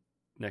read the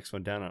next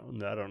one down.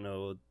 I don't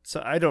know.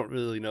 So I don't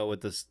really know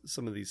what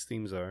some of these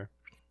themes are.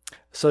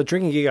 So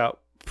Drinking Geek Out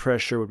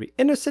pressure would be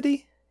inner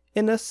city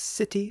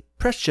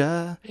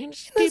pressure. Inner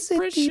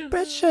city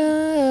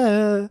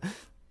pressure.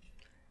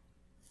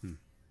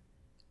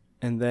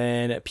 And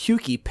then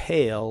Pukey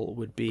Pale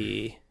would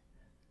be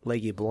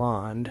Leggy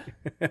Blonde.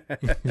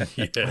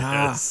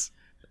 Yes.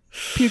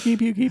 Pukey,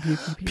 pukey,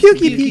 pukey,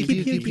 Pukey,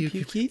 pukey,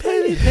 pukey,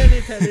 Pele,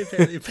 pele, pele,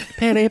 pele,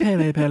 pele,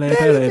 pele,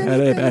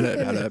 pele,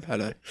 pele,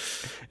 pele.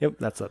 Yep,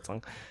 that's that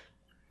song.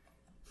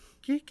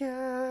 Geek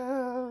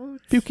out.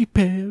 Pukey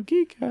pale,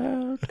 geek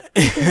out.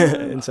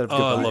 Instead of Oh, I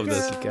goodbye, love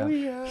this. geek out.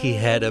 He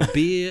had a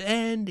beer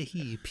and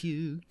he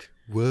puked.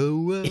 Whoa,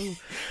 whoa.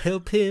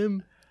 Help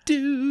him,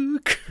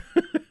 Duke.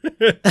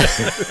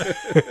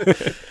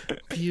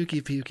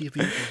 Pukey, pukey, pukey,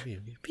 pukey,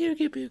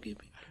 pukey, pukey, pukey.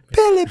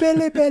 Pele,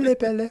 pele, pele,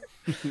 pele.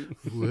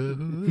 Whoa.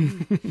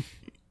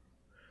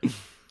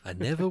 I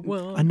never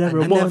want. I never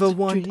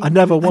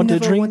want to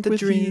drink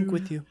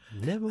with you. I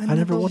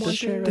never want to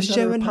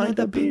share another pint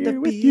of beer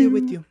with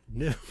you.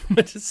 Never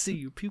want to see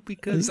you puke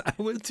because I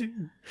will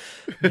too.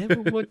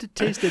 Never want to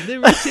taste it.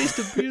 Never taste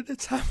a beer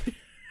that's happy.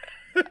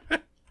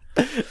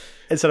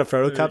 Instead of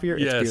photocopier,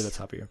 it's Yes. beer that's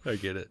happier. I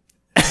get it.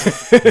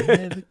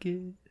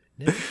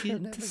 never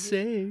get to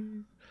say.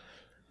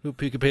 Who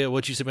Pukey Pale,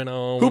 what you sipping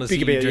on? Wanna see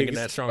you Pale, drinking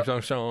you- that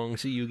strong.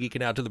 See you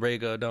geeking out to the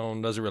break of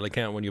dawn. Doesn't really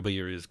count when your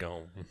beer is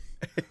gone.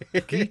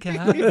 Geek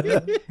out. Geek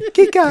out.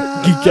 Geek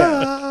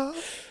out.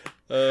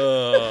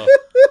 I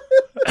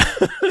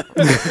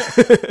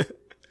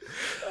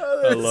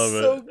love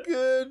it. So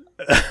good.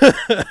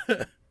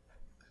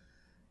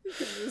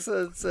 You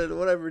just said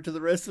whatever to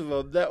the rest of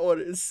them. That one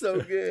is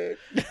so good.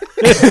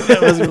 That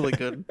was really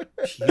good.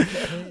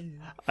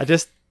 I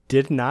just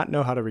did not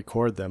know how to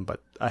record them,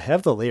 but I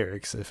have the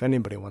lyrics if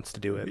anybody wants to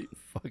do it.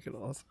 Fucking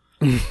awesome.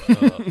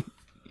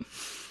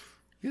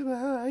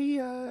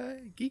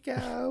 Geek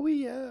out,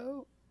 we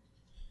out.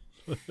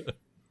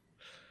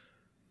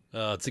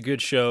 It's a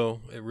good show.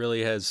 It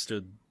really has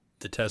stood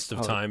the test of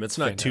Oh, time. It's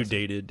not too fantastic.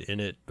 dated in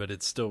it, but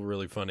it's still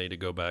really funny to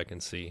go back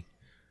and see.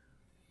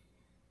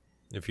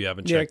 If you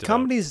haven't Yeah, checked it out.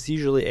 comedies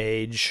usually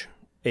age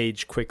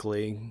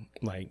quickly.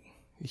 Like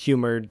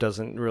humor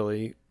doesn't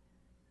really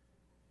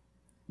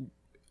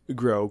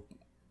grow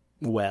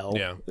well.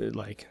 Yeah.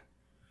 Like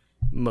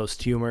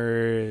most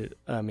humor,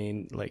 I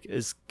mean, like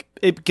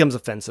it becomes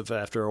offensive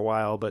after a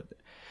while, but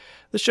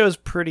the show's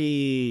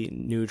pretty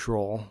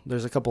neutral.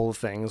 There's a couple of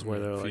things where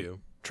they're like few.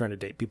 trying to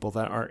date people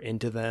that aren't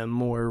into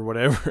them or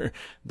whatever,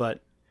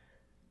 but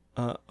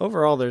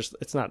overall,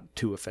 it's not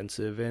too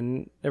offensive,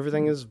 and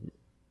everything is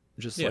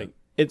just like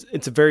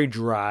it's a very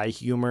dry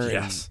humor.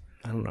 Yes.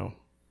 And, I don't know.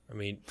 I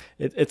mean,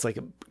 It's like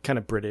a kind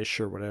of British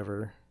or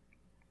whatever.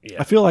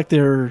 I feel like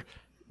they're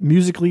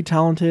musically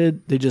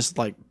talented. They just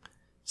like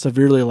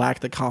severely lack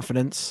the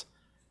confidence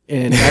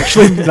in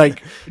actually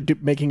like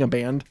making a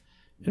band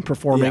and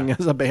performing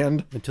as a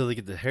band. Until they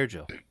get the hair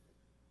gel.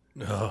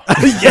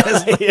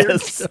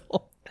 Yes.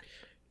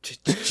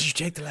 did you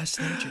take the last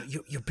name?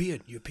 Your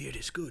beard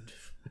is good.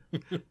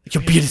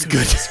 Your beard is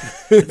good.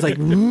 It's like,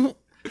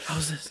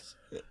 how's this?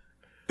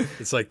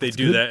 It's like they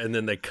do that and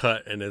then they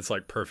cut and it's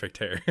like perfect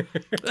hair. And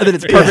then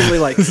it's perfectly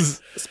like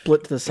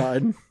split to the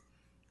side. And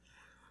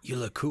You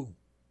look cool.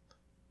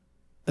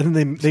 then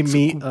they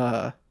meet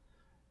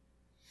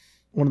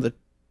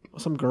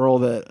some girl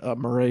that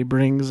Murray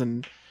brings,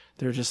 and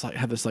they're just like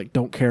have this like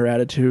don't care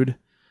attitude.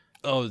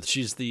 Oh,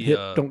 she's the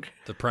don't-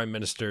 the prime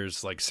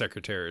minister's like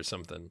secretary or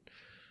something.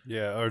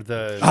 Yeah, or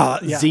the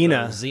Yeah.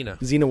 Xena.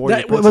 Xena. Warrior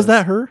Was Princess.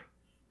 that her?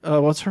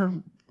 What's her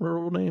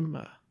real name?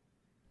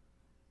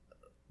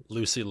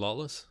 Lucy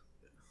Lawless.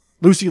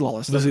 Lucy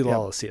Lawless. Lucy Yeah.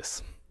 Lawless,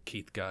 yes.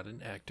 Keith got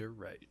an actor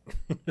right.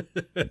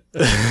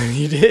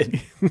 You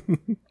did.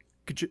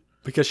 good,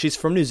 Because she's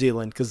from New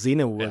Zealand, because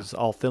Xena was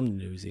all filmed in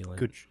New Zealand.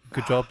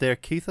 good job there,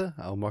 Keitha.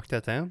 I'll mark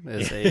that down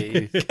as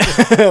a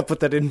put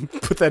that in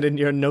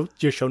your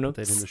show notes.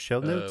 that in the show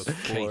notes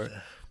for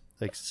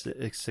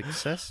Keitha.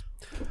 success.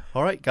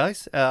 All right,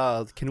 guys.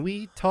 Can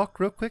we talk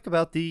real quick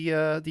about the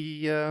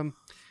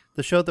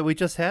show that we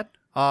just had?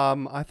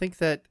 I think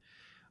that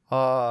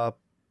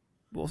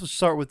we'll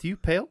start with you,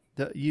 Pale.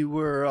 That you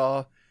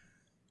were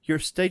your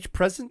stage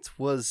presence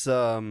was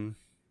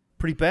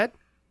pretty bad.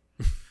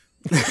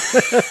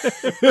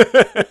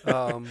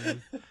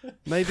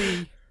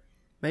 Maybe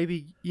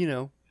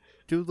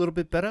do a little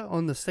bit better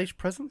on the stage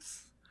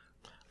presence.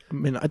 I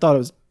mean, I thought it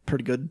was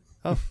pretty good.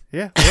 Oh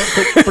yeah.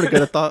 Pretty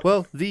good, I thought.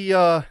 Well,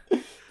 the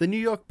New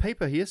York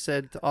paper here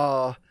said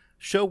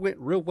show went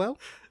real well.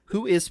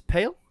 Who is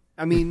Pale?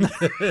 I mean,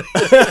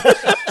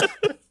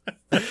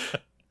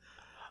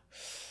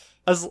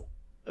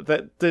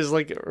 There's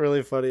like a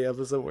really funny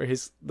episode where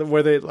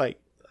they like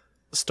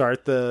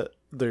start their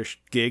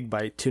gig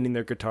by tuning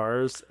their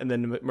guitars, and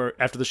then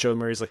after the show,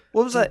 Murray's like,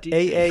 "What was that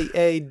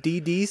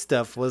AAADD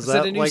stuff? Was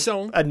that a new like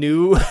song? a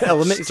new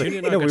element?" He's like,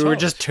 tuning our "No, we were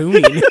guitars." just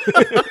tuning."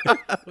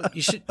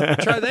 You should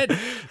try that.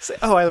 Say,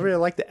 "Oh, I really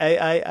like the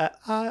AAIDDD."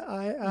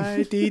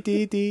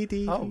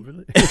 oh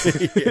really?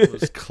 It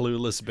was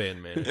clueless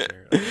band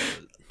manager. I love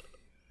it.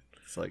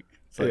 It's like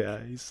Yeah,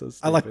 he's so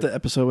stupid. I like the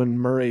episode when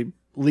Murray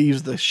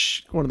leaves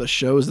one of the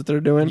shows that they're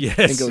doing Yes,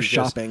 and he goes goes-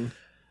 shopping.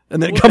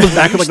 And then comes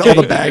back with like all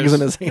the bags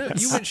in his Yeah,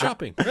 hands. you went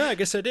shopping. Yeah, I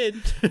guess I did.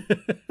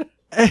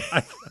 Like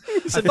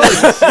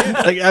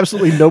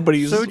absolutely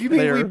nobody's So do you mean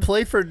there. we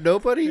play for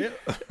nobody?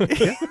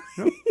 Yeah.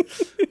 No.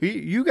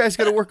 You guys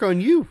got to work on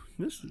you.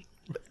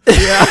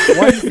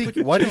 Why do you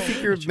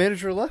think your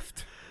manager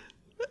left?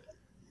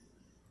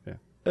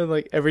 And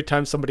like every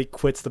time somebody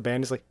quits the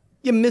band, he's like,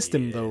 "You missed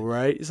him though,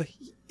 right?" He's like,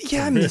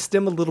 "Yeah, I missed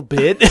him a little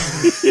bit."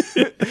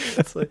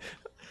 It's like,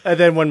 and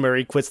then when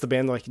Murray quits the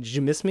band, they're like, "Did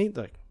you miss me?"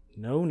 They're like,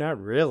 "No,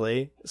 not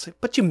really." It's like,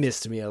 "But you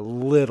missed me a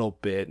little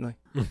bit." And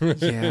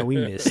like, "Yeah, we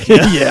missed you."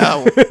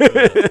 Yeah.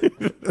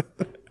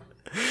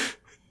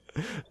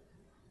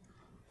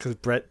 Because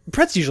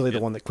Brett's usually the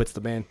one that quits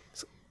the band.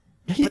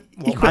 He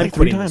Well, quit I'm like 3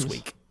 quitting times. this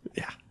week.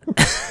 Yeah.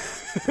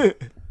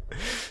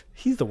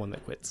 He's the one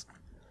that quits.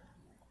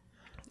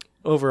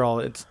 Overall,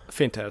 it's a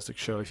fantastic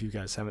show. If you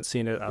guys haven't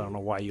seen it, I don't know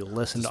why you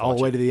listened all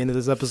the way to the end of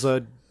this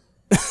episode.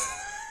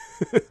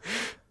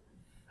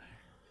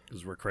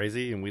 Because we're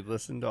crazy and we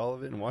listened to all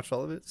of it and watched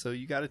all of it, so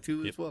you got it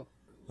too as well.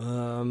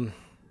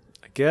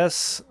 I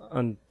guess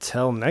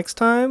until next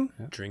time,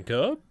 Drink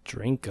up.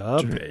 drink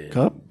up,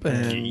 Cup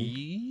and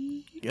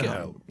Geek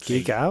out.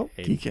 geek out.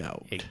 geek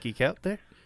out. Hey, geek out there.